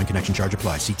 $35 per line connection charge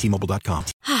applies. See T-Mobile.com.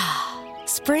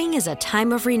 Spring is a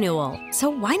time of renewal, so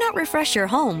why not refresh your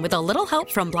home with a little help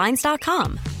from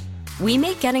Blinds.com? We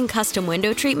make getting custom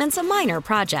window treatments a minor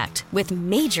project with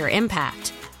major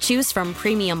impact. Choose from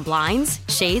premium blinds,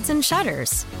 shades, and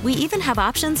shutters. We even have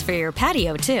options for your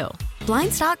patio, too.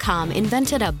 Blinds.com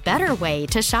invented a better way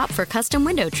to shop for custom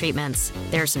window treatments.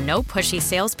 There's no pushy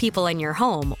salespeople in your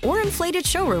home or inflated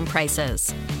showroom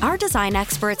prices. Our design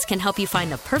experts can help you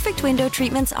find the perfect window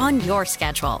treatments on your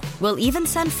schedule. We'll even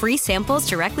send free samples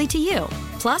directly to you.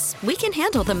 Plus, we can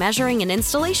handle the measuring and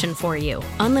installation for you.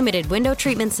 Unlimited window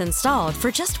treatments installed for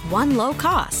just one low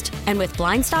cost. And with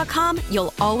Blinds.com,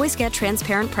 you'll always get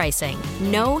transparent pricing.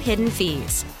 No hidden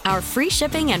fees. Our free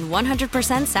shipping and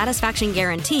 100% satisfaction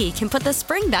guarantee can put the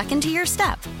spring back into your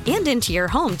step and into your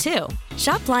home, too.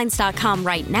 Shop Blinds.com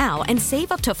right now and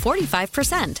save up to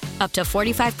 45%. Up to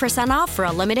 45% off for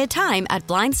a limited time at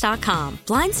Blinds.com.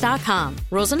 Blinds.com.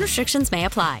 Rules and restrictions may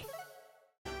apply.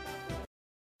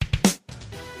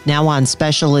 Now on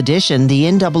Special Edition, the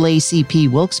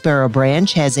NAACP Wilkes Barre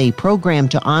Branch has a program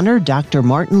to honor Dr.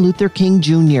 Martin Luther King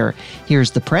Jr. Here's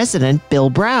the president,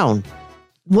 Bill Browne.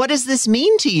 What does this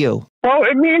mean to you? Well,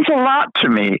 it means a lot to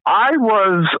me. I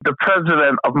was the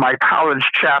president of my college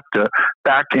chapter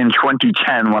back in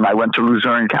 2010 when I went to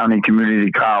Luzerne County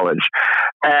Community College.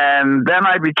 And then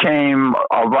I became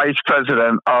a vice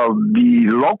president of the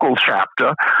local chapter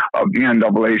of the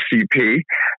NAACP.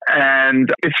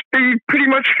 And it's pretty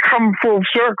much come full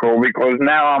circle because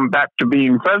now I'm back to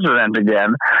being president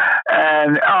again.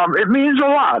 And it means a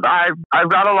lot. I've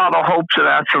got a lot of hopes and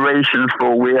aspirations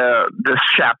for where this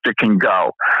chapter can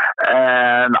go.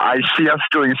 And I see us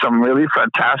doing some really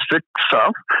fantastic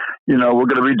stuff. You know, we're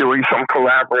going to be doing some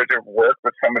collaborative work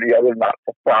with some of the other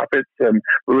not-for-profits and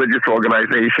religious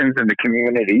organizations in the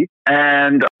community.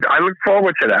 And I look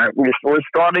forward to that. We're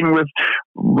starting with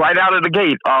right out of the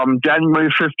gate.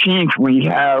 January 15th, we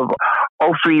have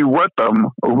Ophi Wortham,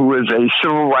 who is a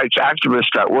civil rights activist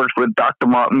that works with Dr.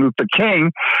 Martin Luther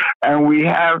King. And we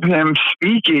have him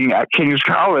speaking at King's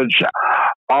College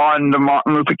on the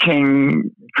Martin Luther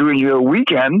King Jr.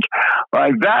 weekend.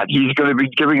 Like that, he's going to be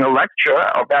giving a lecture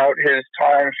about his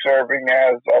time serving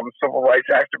as civil rights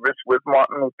activist with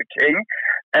Martin Luther King,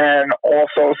 and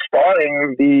also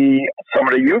starting some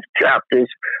of the youth chapters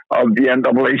of the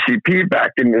NAACP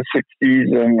back in the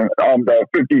 60s and the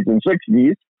 50s and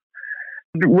 60s.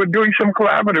 We're doing some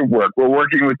collaborative work. We're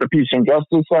working with the Peace and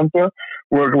Justice Center.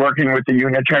 We're working with the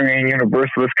Unitarian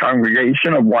Universalist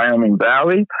Congregation of Wyoming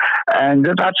Valley. And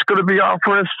that's going to be our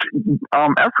first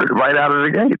effort right out of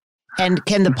the gate. And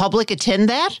can the public attend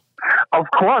that? Of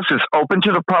course, it's open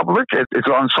to the public. It's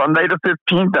on Sunday the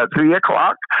 15th at 3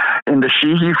 o'clock in the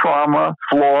Sheehy Farmer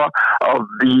floor of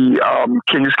the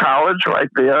King's College right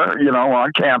there,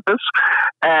 on campus.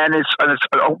 And it's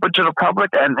open to the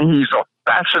public, and he's a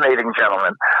fascinating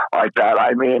gentleman like that.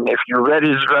 I mean, if you read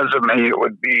his resume, it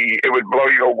would blow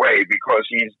you away because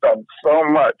he's done so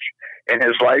much in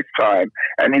his lifetime,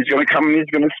 and he's going to come and he's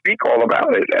going to speak all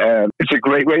about it. And it's a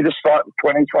great way to start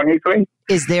 2023.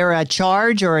 Is there a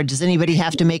charge, or does anybody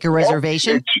have to make a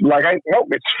reservation?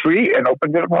 It's free and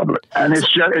open to the public. And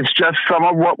it's just some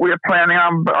of what we're planning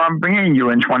on bringing you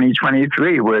in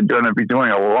 2023. We're going to be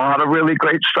doing a lot of really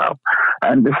great stuff,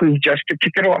 and this is just to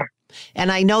kick it off.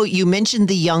 And I know you mentioned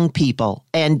the young people.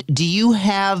 And do you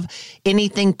have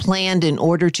anything planned in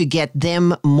order to get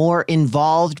them more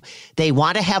involved? They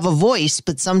want to have a voice,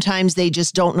 but sometimes they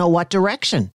just don't know what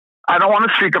direction. I don't want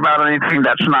to speak about anything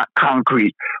that's not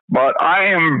concrete, but I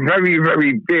am very,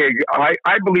 very big. I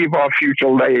believe our future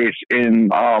lays in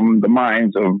the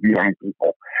minds of young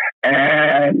people.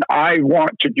 And I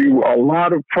want to do a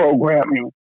lot of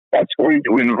programming that's going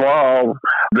to involve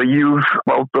the youth,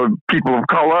 both the people of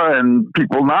color and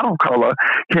people not of color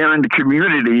here in the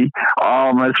community,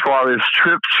 as far as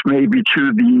trips maybe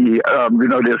to the,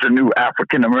 there's a new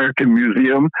African American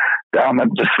museum down at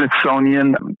the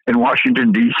Smithsonian in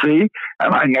Washington, D.C.,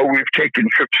 and I know we've taken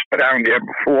trips down there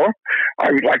before.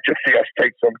 I would like to see us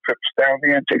take some trips down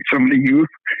there and take some of the youth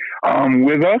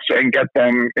with us and get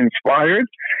them inspired.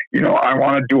 I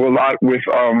want to do a lot with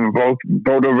both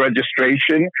voter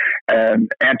registration and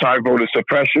anti-voter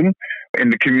suppression in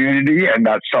the community, and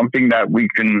that's something that we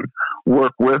can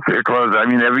work with because,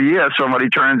 every year somebody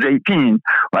turns 18.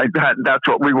 Like that's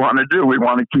what we want to do. We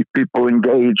want to keep people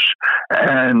engaged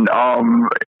and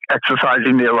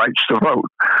exercising their rights to vote.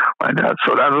 Like that.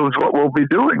 So that is what we'll be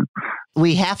doing.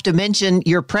 We have to mention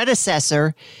your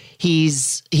predecessor. He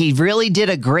really did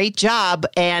a great job,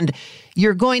 and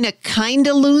you're going to kind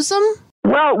of lose him?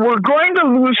 Well, we're going to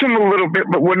lose him a little bit,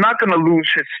 but we're not going to lose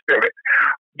his spirit.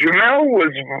 Jamel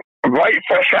was right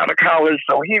fresh out of college,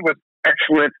 so he was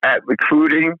excellent at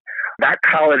recruiting that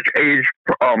college-age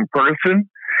person.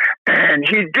 And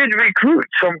he did recruit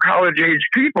some college-age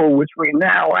people, which we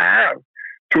now have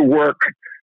to work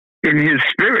in his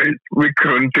spirit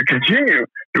to continue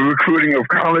the recruiting of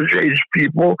college-age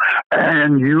people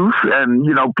and youth and,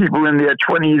 people in their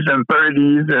 20s and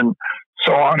 30s and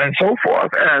so on and so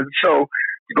forth. And so,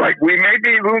 we may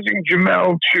be losing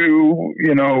Jamel to,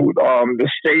 the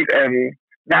state and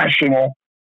national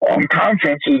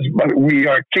conferences, but we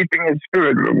are keeping his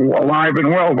spirit alive and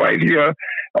well right here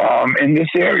in this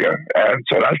area. And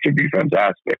so that should be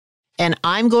fantastic. And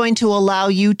I'm going to allow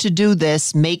you to do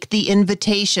this, make the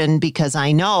invitation, because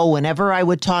I know whenever I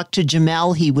would talk to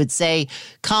Jamel, he would say,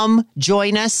 come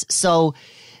join us. So,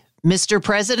 Mr.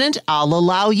 President, I'll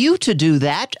allow you to do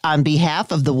that on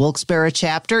behalf of the Wilkes Barre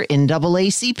chapter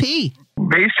NAACP.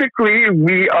 Basically,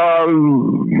 we are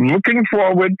looking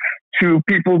forward to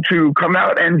people to come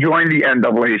out and join the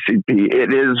NAACP.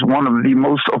 It is one of the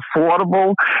most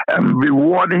affordable and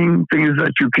rewarding things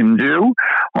that you can do.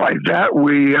 Like that,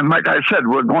 and like I said,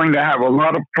 we're going to have a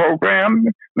lot of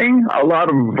programming, a lot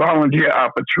of volunteer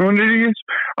opportunities.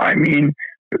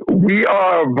 We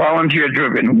are volunteer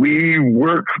driven. We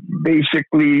work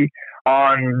basically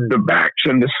on the backs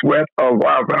and the sweat of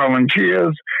our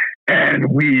volunteers,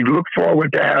 and we look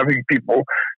forward to having people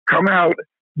come out,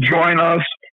 join us,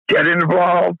 get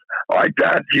involved like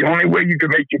that. The only way you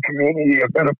can make your community a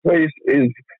better place is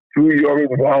through your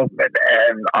involvement,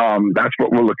 and that's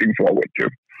what we're looking forward to.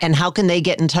 And how can they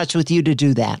get in touch with you to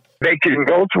do that? They can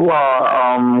go to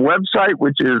our website,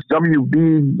 which is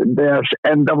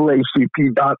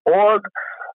wb-naacp.org,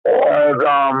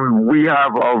 or we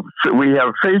have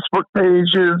Facebook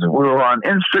pages. We're on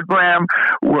Instagram.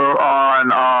 We're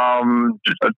on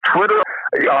Twitter.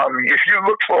 If you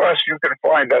look for us, you can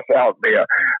find us out there.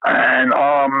 And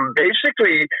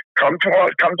basically, come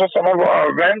to some of our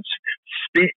events,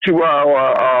 speak to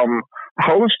our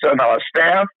hosts and our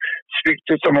staff, speak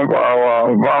to some of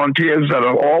our volunteers that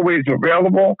are always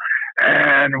available,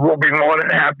 and we'll be more than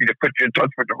happy to put you in touch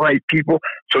with the right people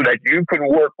so that you can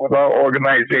work with our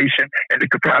organization in the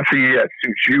capacity that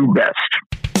suits you best.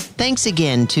 Thanks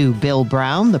again to Bill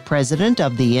Browne, the president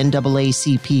of the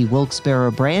NAACP Wilkes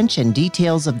Barre Branch, and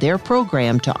details of their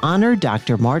program to honor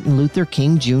Dr. Martin Luther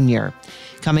King Jr.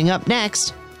 Coming up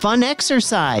next, fun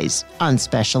exercise on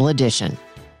Special Edition.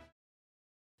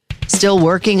 Still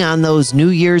working on those New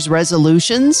Year's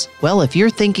resolutions? Well, if you're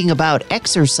thinking about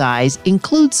exercise,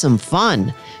 include some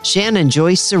fun. Shannon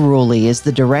Joyce Cerulli is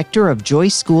the director of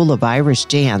Joyce School of Irish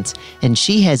Dance, and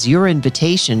she has your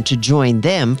invitation to join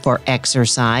them for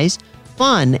exercise,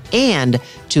 fun, and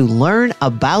to learn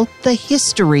about the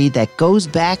history that goes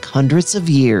back hundreds of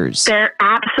years. There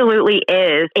absolutely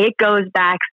is. It goes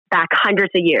back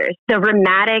hundreds of years. The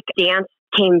rhythmic dance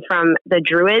came from the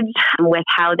Druids with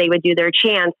how they would do their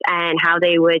chants and how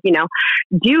they would,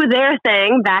 do their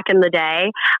thing back in the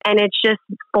day. And it's just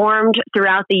formed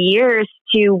throughout the years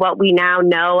to what we now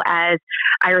know as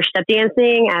Irish step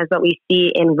dancing, as what we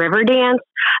see in river dance.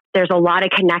 There's a lot of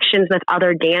connections with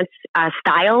other dance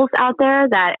styles out there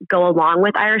that go along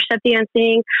with Irish step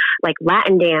dancing, like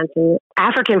Latin dance and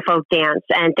African folk dance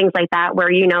and things like that, where,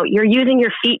 you're using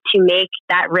your feet to make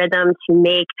that rhythm, to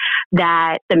make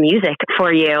that the music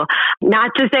for you.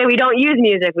 Not to say we don't use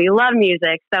music. We love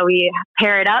music. So we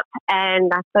pair it up, and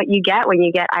that's what you get when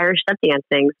you get Irish step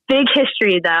dancing. Big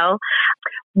history, though.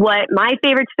 What my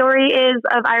favorite story is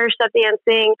of Irish step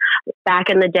dancing, back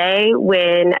in the day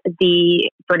when the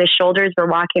British soldiers were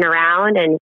walking around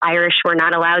and Irish were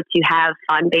not allowed to have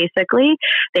fun, basically.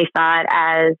 They saw it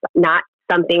as not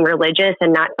something religious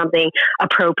and not something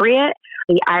appropriate.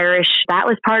 The Irish, that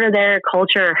was part of their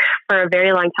culture for a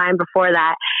very long time before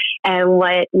that. And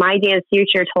what my dance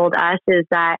teacher told us is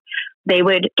that they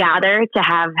would gather to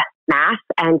have mass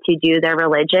and to do their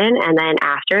religion. And then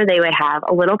after, they would have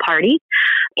a little party.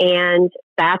 And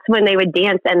that's when they would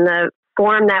dance. And the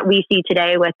form that we see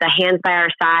today with the hands by our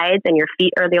sides and your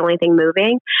feet are the only thing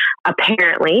moving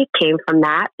apparently came from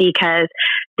that, because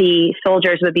the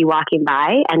soldiers would be walking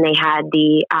by and they had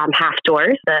the half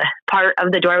doors. The part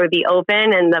of the door would be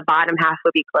open and the bottom half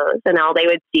would be closed. And all they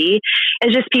would see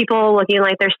is just people looking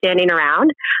like they're standing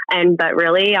around. But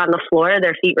really on the floor,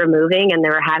 their feet were moving and they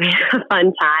were having a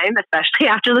fun time, especially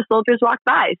after the soldiers walked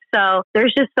by. So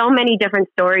there's just so many different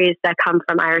stories that come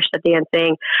from Irish step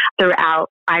dancing throughout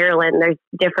Ireland. There's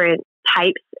different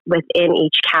types within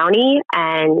each county,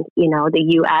 and the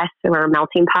U.S. were a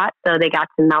melting pot, so they got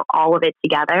to melt all of it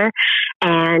together,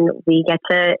 and we get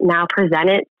to now present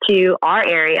it to our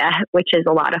area, which is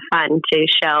a lot of fun to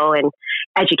show and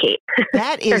educate.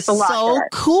 That is so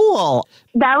cool.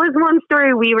 That was one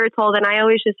story we were told, and I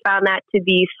always just found that to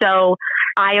be so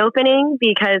eye-opening,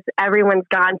 because everyone's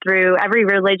gone through, every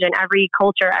religion, every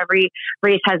culture, every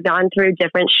race has gone through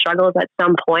different struggles at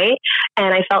some point.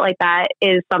 And I felt like that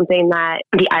is something that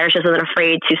the Irish isn't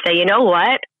afraid to say, you know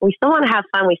what, we still want to have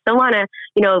fun. We still want to,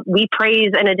 we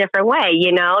praise in a different way.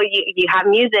 You have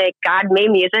music. God made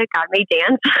music. God made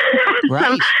dance.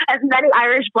 Right. As many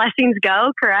Irish blessings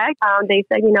go, correct? They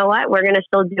said, you know what, we're going to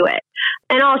still do it.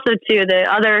 And also, too, the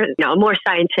other, more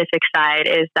scientific side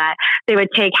is that they would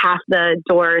take half the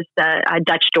doors, the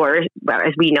Dutch doors,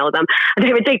 as we know them,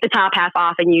 they would take the top half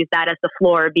off and use that as the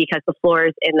floor, because the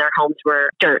floors in their homes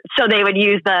were dirt. So they would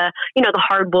use the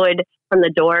hardwood from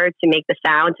the door to make the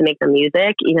sound, to make the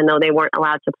music, even though they weren't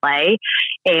allowed to play.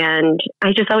 And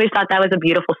I just always thought that was a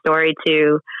beautiful story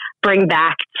to bring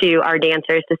back to our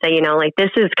dancers, to say, this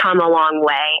has come a long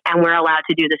way and we're allowed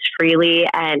to do this freely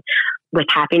and with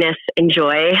happiness and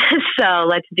joy. So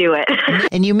let's do it.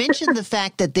 And you mentioned the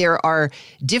fact that there are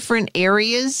different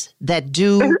areas that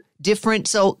do different.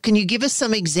 So can you give us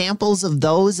some examples of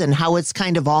those and how it's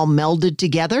kind of all melded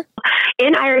together?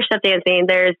 In Irish step dancing,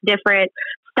 there's different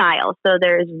styles. So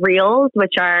there's reels,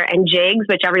 and jigs,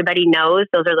 which everybody knows.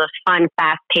 Those are those fun,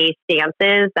 fast-paced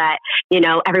dances that,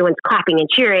 everyone's clapping and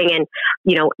cheering, and,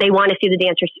 they want to see the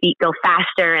dancers' feet go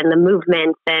faster, and the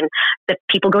movements and the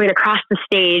people going across the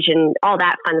stage and all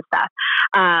that fun stuff.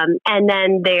 And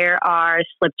then there are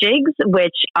slip jigs,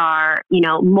 which are,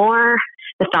 more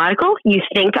methodical. You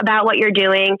think about what you're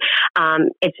doing.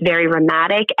 It's very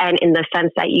rhythmic, and in the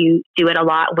sense that you do it a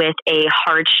lot with a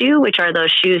hard shoe, which are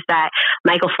those shoes that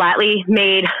Michael Flatley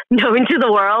made known to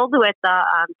the world with the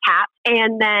tap.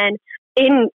 And then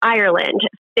in Ireland,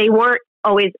 they weren't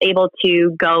always able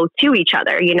to go to each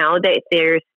other.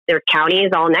 There's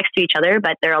counties all next to each other,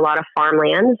 but there are a lot of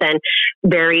farmlands and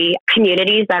very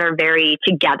communities that are very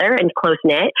together and close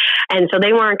knit. And so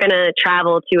they weren't going to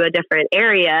travel to a different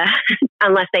area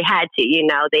unless they had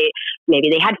to, maybe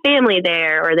they had family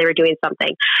there or they were doing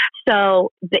something.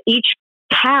 So each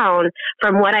town,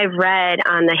 from what I've read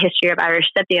on the history of Irish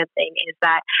step dancing, is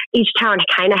that each town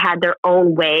kind of had their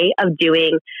own way of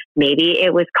doing, maybe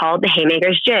it was called the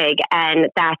Haymaker's Jig, and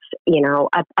that's,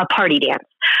 a party dance.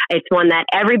 It's one that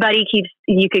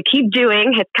you could keep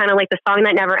doing. It's kind of like the song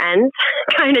that never ends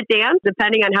kind of dance.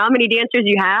 Depending on how many dancers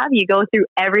you have, you go through,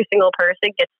 every single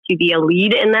person gets to be a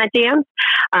lead in that dance,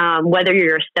 whether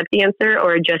you're a step dancer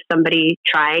or just somebody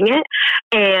trying it.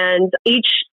 And each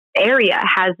area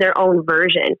has their own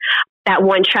version. That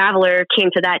one traveler came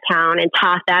to that town and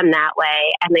taught them that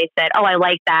way, and they said, "Oh, I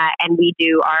like that, and we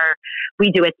do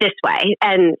it this way."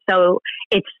 And so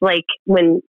it's like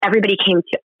when everybody came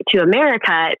to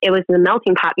America, it was the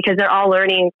melting pot, because they're all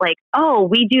learning, like, oh,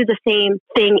 we do the same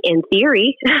thing in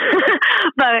theory,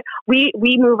 but we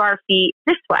move our feet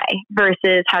this way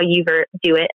versus how you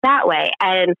do it that way.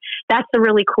 And that's the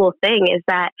really cool thing, is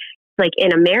that, like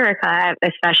in America,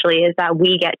 especially, is that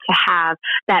we get to have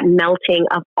that melting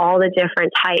of all the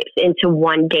different types into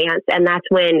one dance. And that's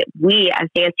when we as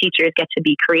dance teachers get to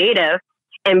be creative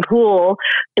and pull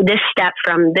this step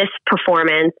from this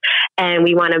performance, and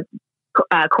we want to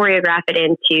choreograph it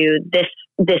into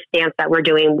this dance that we're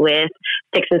doing with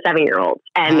 6 and 7 year olds.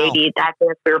 And maybe that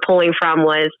dance we were pulling from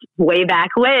was way back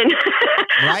when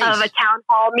of a town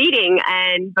hall meeting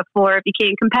and before it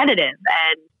became competitive.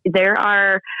 And there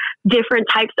are different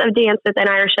types of dance within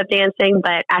Irish step dancing,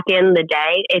 but at the end of the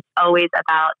day, it's always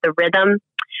about the rhythm,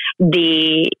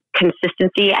 the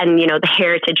consistency, and the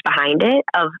heritage behind it.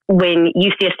 Of when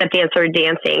you see a step dancer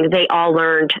dancing, they all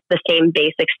learned the same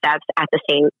basic steps at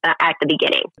the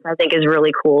beginning. I think is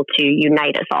really cool to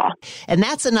unite us all. And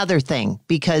that's another thing,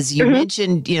 because you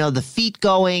mentioned the feet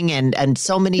going and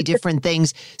so many different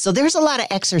things. So there's a lot of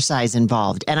exercise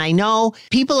involved. And I know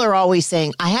people are always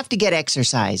saying, I have to get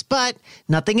exercise, but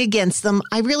nothing against them.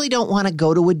 I really don't want to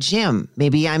go to a gym.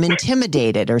 Maybe I'm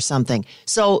intimidated or something.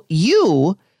 So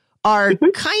you are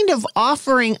kind of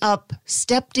offering up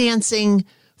step dancing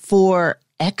for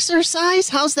exercise.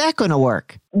 How's that going to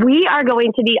work? We are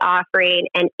going to be offering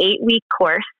an 8-week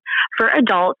course for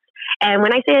adults. And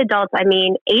when I say adults, I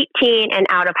mean 18 and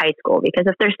out of high school, because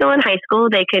if they're still in high school,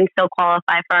 they can still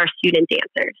qualify for our student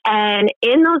dancers. And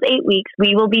in those 8 weeks,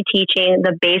 we will be teaching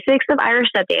the basics of Irish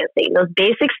step dancing, those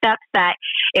basic steps that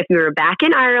if you were back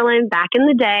in Ireland, back in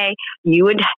the day, you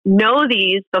would know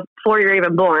these before you're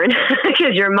even born,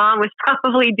 because your mom was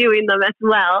probably doing them as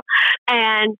well.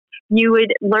 And you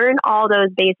would learn all those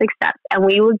basic steps, and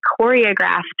we would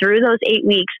choreograph through those 8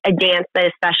 weeks a dance that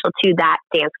is special to that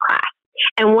dance class.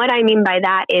 And what I mean by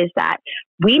that is that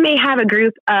we may have a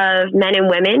group of men and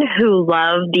women who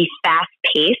love the fast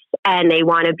pace, and they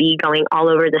want to be going all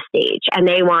over the stage, and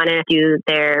they want to do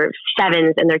their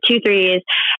 7s and their 2-3s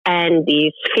and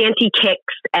these fancy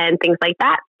kicks and things like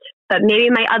that. But maybe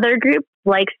my other group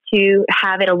likes to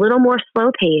have it a little more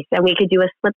slow pace, and we could do a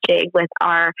slip jig with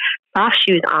our soft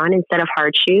shoes on instead of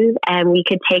hard shoes, and we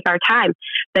could take our time.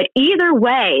 But either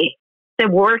way, the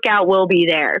workout will be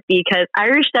there, because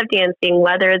Irish step dancing,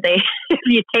 whether if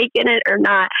you've taken it or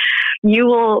not,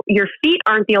 your feet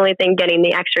aren't the only thing getting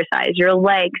the exercise. Your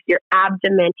legs, your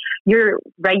abdomen, you're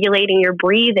regulating your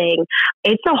breathing.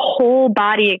 It's a whole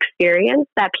body experience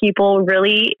that people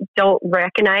really don't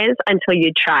recognize until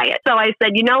you try it. So I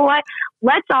said, you know what?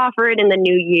 Let's offer it in the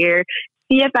new year.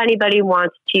 See if anybody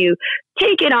wants to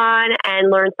take it on and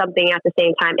learn something at the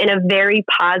same time in a very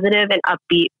positive and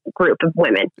upbeat group of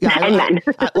women and men.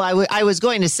 I was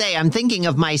going to say, I'm thinking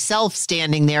of myself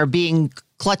standing there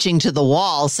clutching to the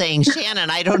wall saying,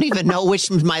 Shannon, I don't even know which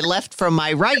is my left from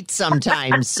my right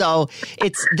sometimes. So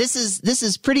this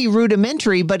is pretty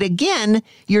rudimentary, but again,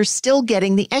 you're still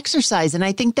getting the exercise. And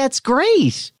I think that's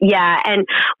great. Yeah. And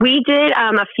we did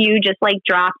a few just like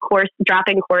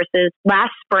drop-in courses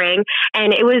last spring.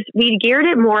 And we geared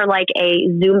it more like a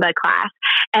Zumba class.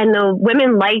 And the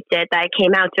women liked it that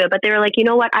came out to it, but they were like, you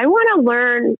know what? I want to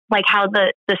learn like how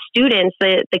the students,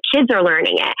 the kids are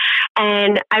learning it.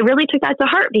 And I really took that to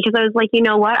heart, because I was like, you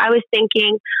know what? I was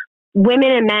thinking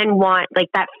women and men want like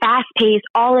that fast pace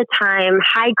all the time,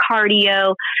 high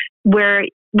cardio, where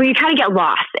you kind of get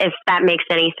lost, if that makes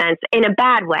any sense, in a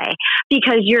bad way,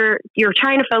 because you're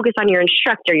trying to focus on your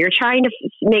instructor. You're trying to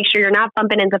make sure you're not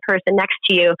bumping into the person next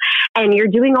to you, and you're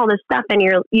doing all this stuff, and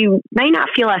you might not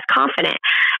feel as confident.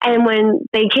 And when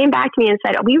they came back to me and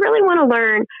said, we really want to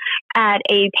learn at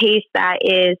a pace that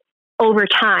is over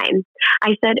time,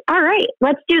 I said, all right,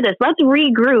 let's do this. Let's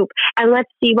regroup and let's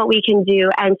see what we can do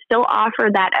and still offer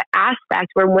that aspect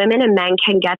where women and men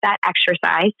can get that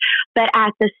exercise, but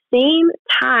at the same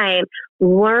time,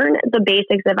 learn the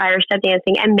basics of Irish step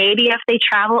dancing. And maybe if they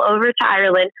travel over to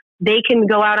Ireland, they can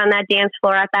go out on that dance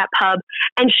floor at that pub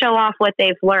and show off what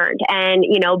they've learned and,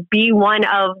 be one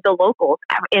of the locals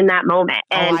in that moment.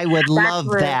 And I would love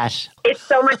that. It's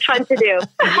so much fun to do.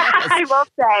 I will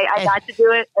say I got to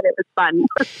do it and it was fun.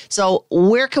 So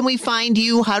where can we find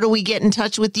you? How do we get in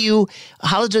touch with you?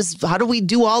 How do we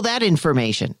do all that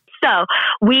information? So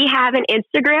we have an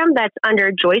Instagram that's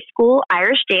under Joyce School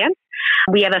Irish Dance.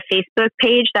 We have a Facebook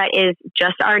page that is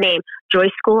just our name,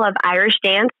 Joyce School of Irish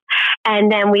Dance.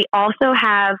 And then we also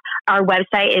have our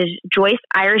website is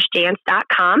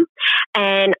joyceIrishDance.com.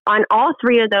 And on all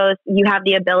three of those, you have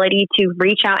the ability to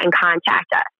reach out and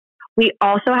contact us. We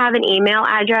also have an email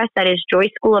address that is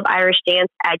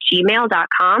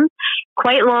joyceschoolofIrishDance@gmail.com.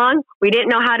 Quite long. We didn't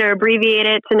know how to abbreviate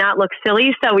it to not look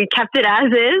silly, so we kept it as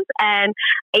is. And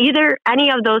either any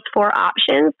of those four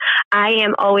options, I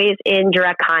am always in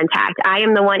direct contact. I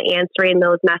am the one answering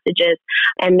those messages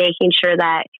and making sure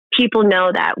that people know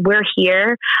that we're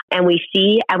here and we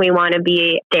see and we want to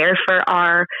be there for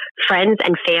our friends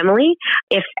and family.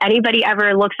 If anybody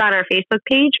ever looks on our Facebook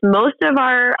page, most of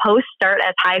our posts start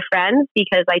as hi friends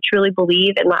because I truly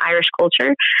believe in the Irish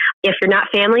culture. If you're not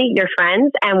family, you're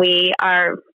friends, and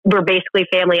we're basically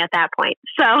family at that point.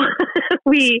 So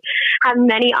we have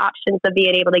many options of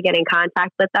being able to get in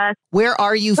contact with us. Where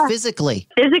are you physically?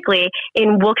 Physically,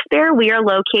 in Wilkes Barre, we are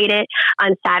located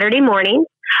on Saturday mornings.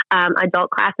 Adult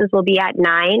classes will be at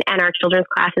 9 and our children's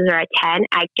classes are at 10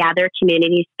 at Gather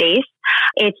Community Space.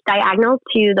 It's diagonal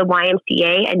to the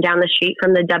YMCA and down the street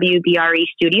from the WBRE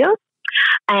studios.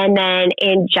 And then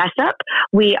in Jessup,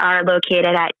 we are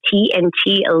located at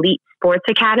T&T Elite Sports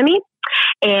Academy.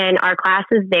 And our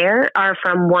classes there are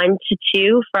from 1 to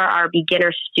 2 for our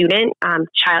beginner student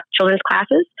children's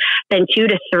classes, then 2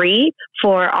 to 3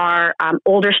 for our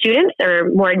older students or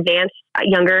more advanced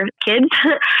younger kids.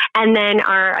 And then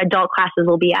our adult classes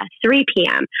will be at 3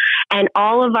 p.m. And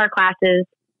all of our classes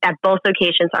at both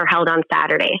locations are held on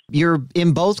Saturdays. You're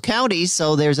in both counties,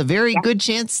 so there's a very good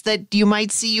chance that you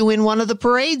might see you in one of the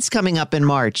parades coming up in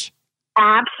March.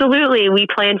 Absolutely. We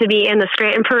plan to be in the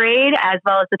Scranton Parade as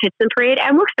well as the Pittston Parade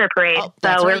and Wilkes Barre Parade.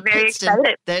 So we're very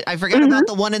excited. I forgot about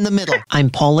the one in the middle. I'm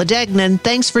Paula Degnan.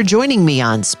 Thanks for joining me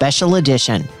on Special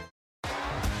Edition.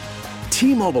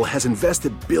 T-Mobile has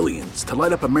invested billions to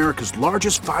light up America's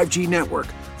largest 5G network,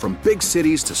 from big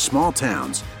cities to small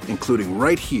towns, including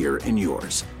right here in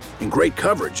yours. And great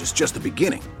coverage is just the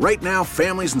beginning. Right now,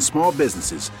 families and small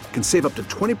businesses can save up to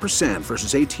 20%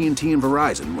 versus AT&T and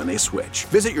Verizon when they switch.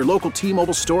 Visit your local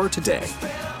T-Mobile store today.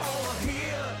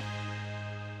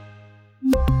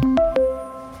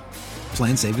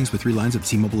 Plan savings with 3 lines of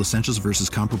T-Mobile Essentials versus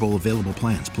comparable available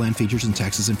plans. Plan features and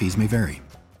taxes and fees may vary.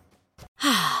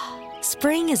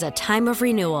 Spring is a time of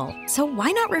renewal, so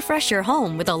why not refresh your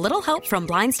home with a little help from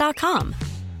Blinds.com?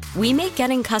 We make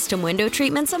getting custom window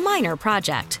treatments a minor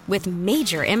project with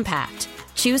major impact.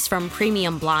 Choose from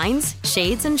premium blinds,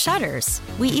 shades, and shutters.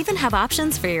 We even have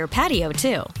options for your patio,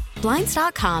 too.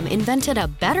 Blinds.com invented a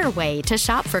better way to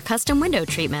shop for custom window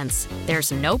treatments.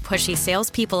 There's no pushy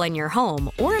salespeople in your home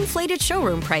or inflated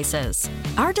showroom prices.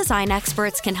 Our design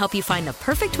experts can help you find the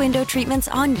perfect window treatments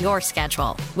on your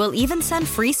schedule. We'll even send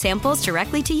free samples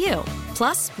directly to you.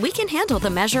 Plus, we can handle the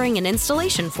measuring and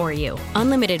installation for you.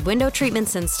 Unlimited window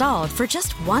treatments installed for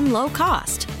just one low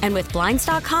cost. And with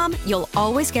Blinds.com, you'll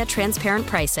always get transparent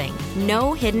pricing.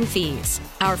 No hidden fees.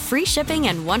 Our free shipping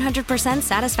and 100%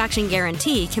 satisfaction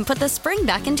guarantee can put the spring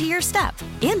back into your step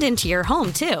and into your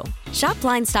home, too. Shop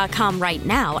Blinds.com right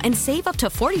now and save up to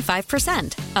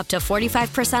 45%. Up to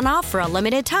 45% off for a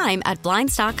limited time at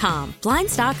Blinds.com.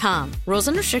 Blinds.com. Rules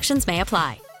and restrictions may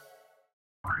apply.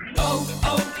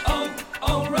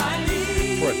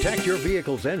 O'Reilly. Protect your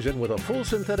vehicle's engine with a full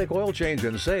synthetic oil change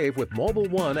and save with Mobile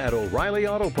One at O'Reilly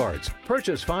Auto Parts.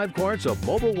 Purchase 5 quarts of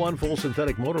Mobile One full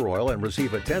synthetic motor oil and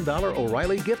receive a $10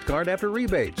 O'Reilly gift card after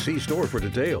rebate. See store for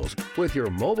details. With your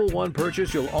Mobile One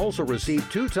purchase, you'll also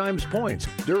receive 2 times points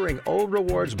during O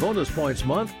Rewards Bonus Points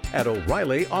Month at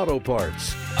O'Reilly Auto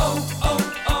Parts.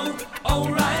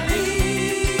 O'Reilly.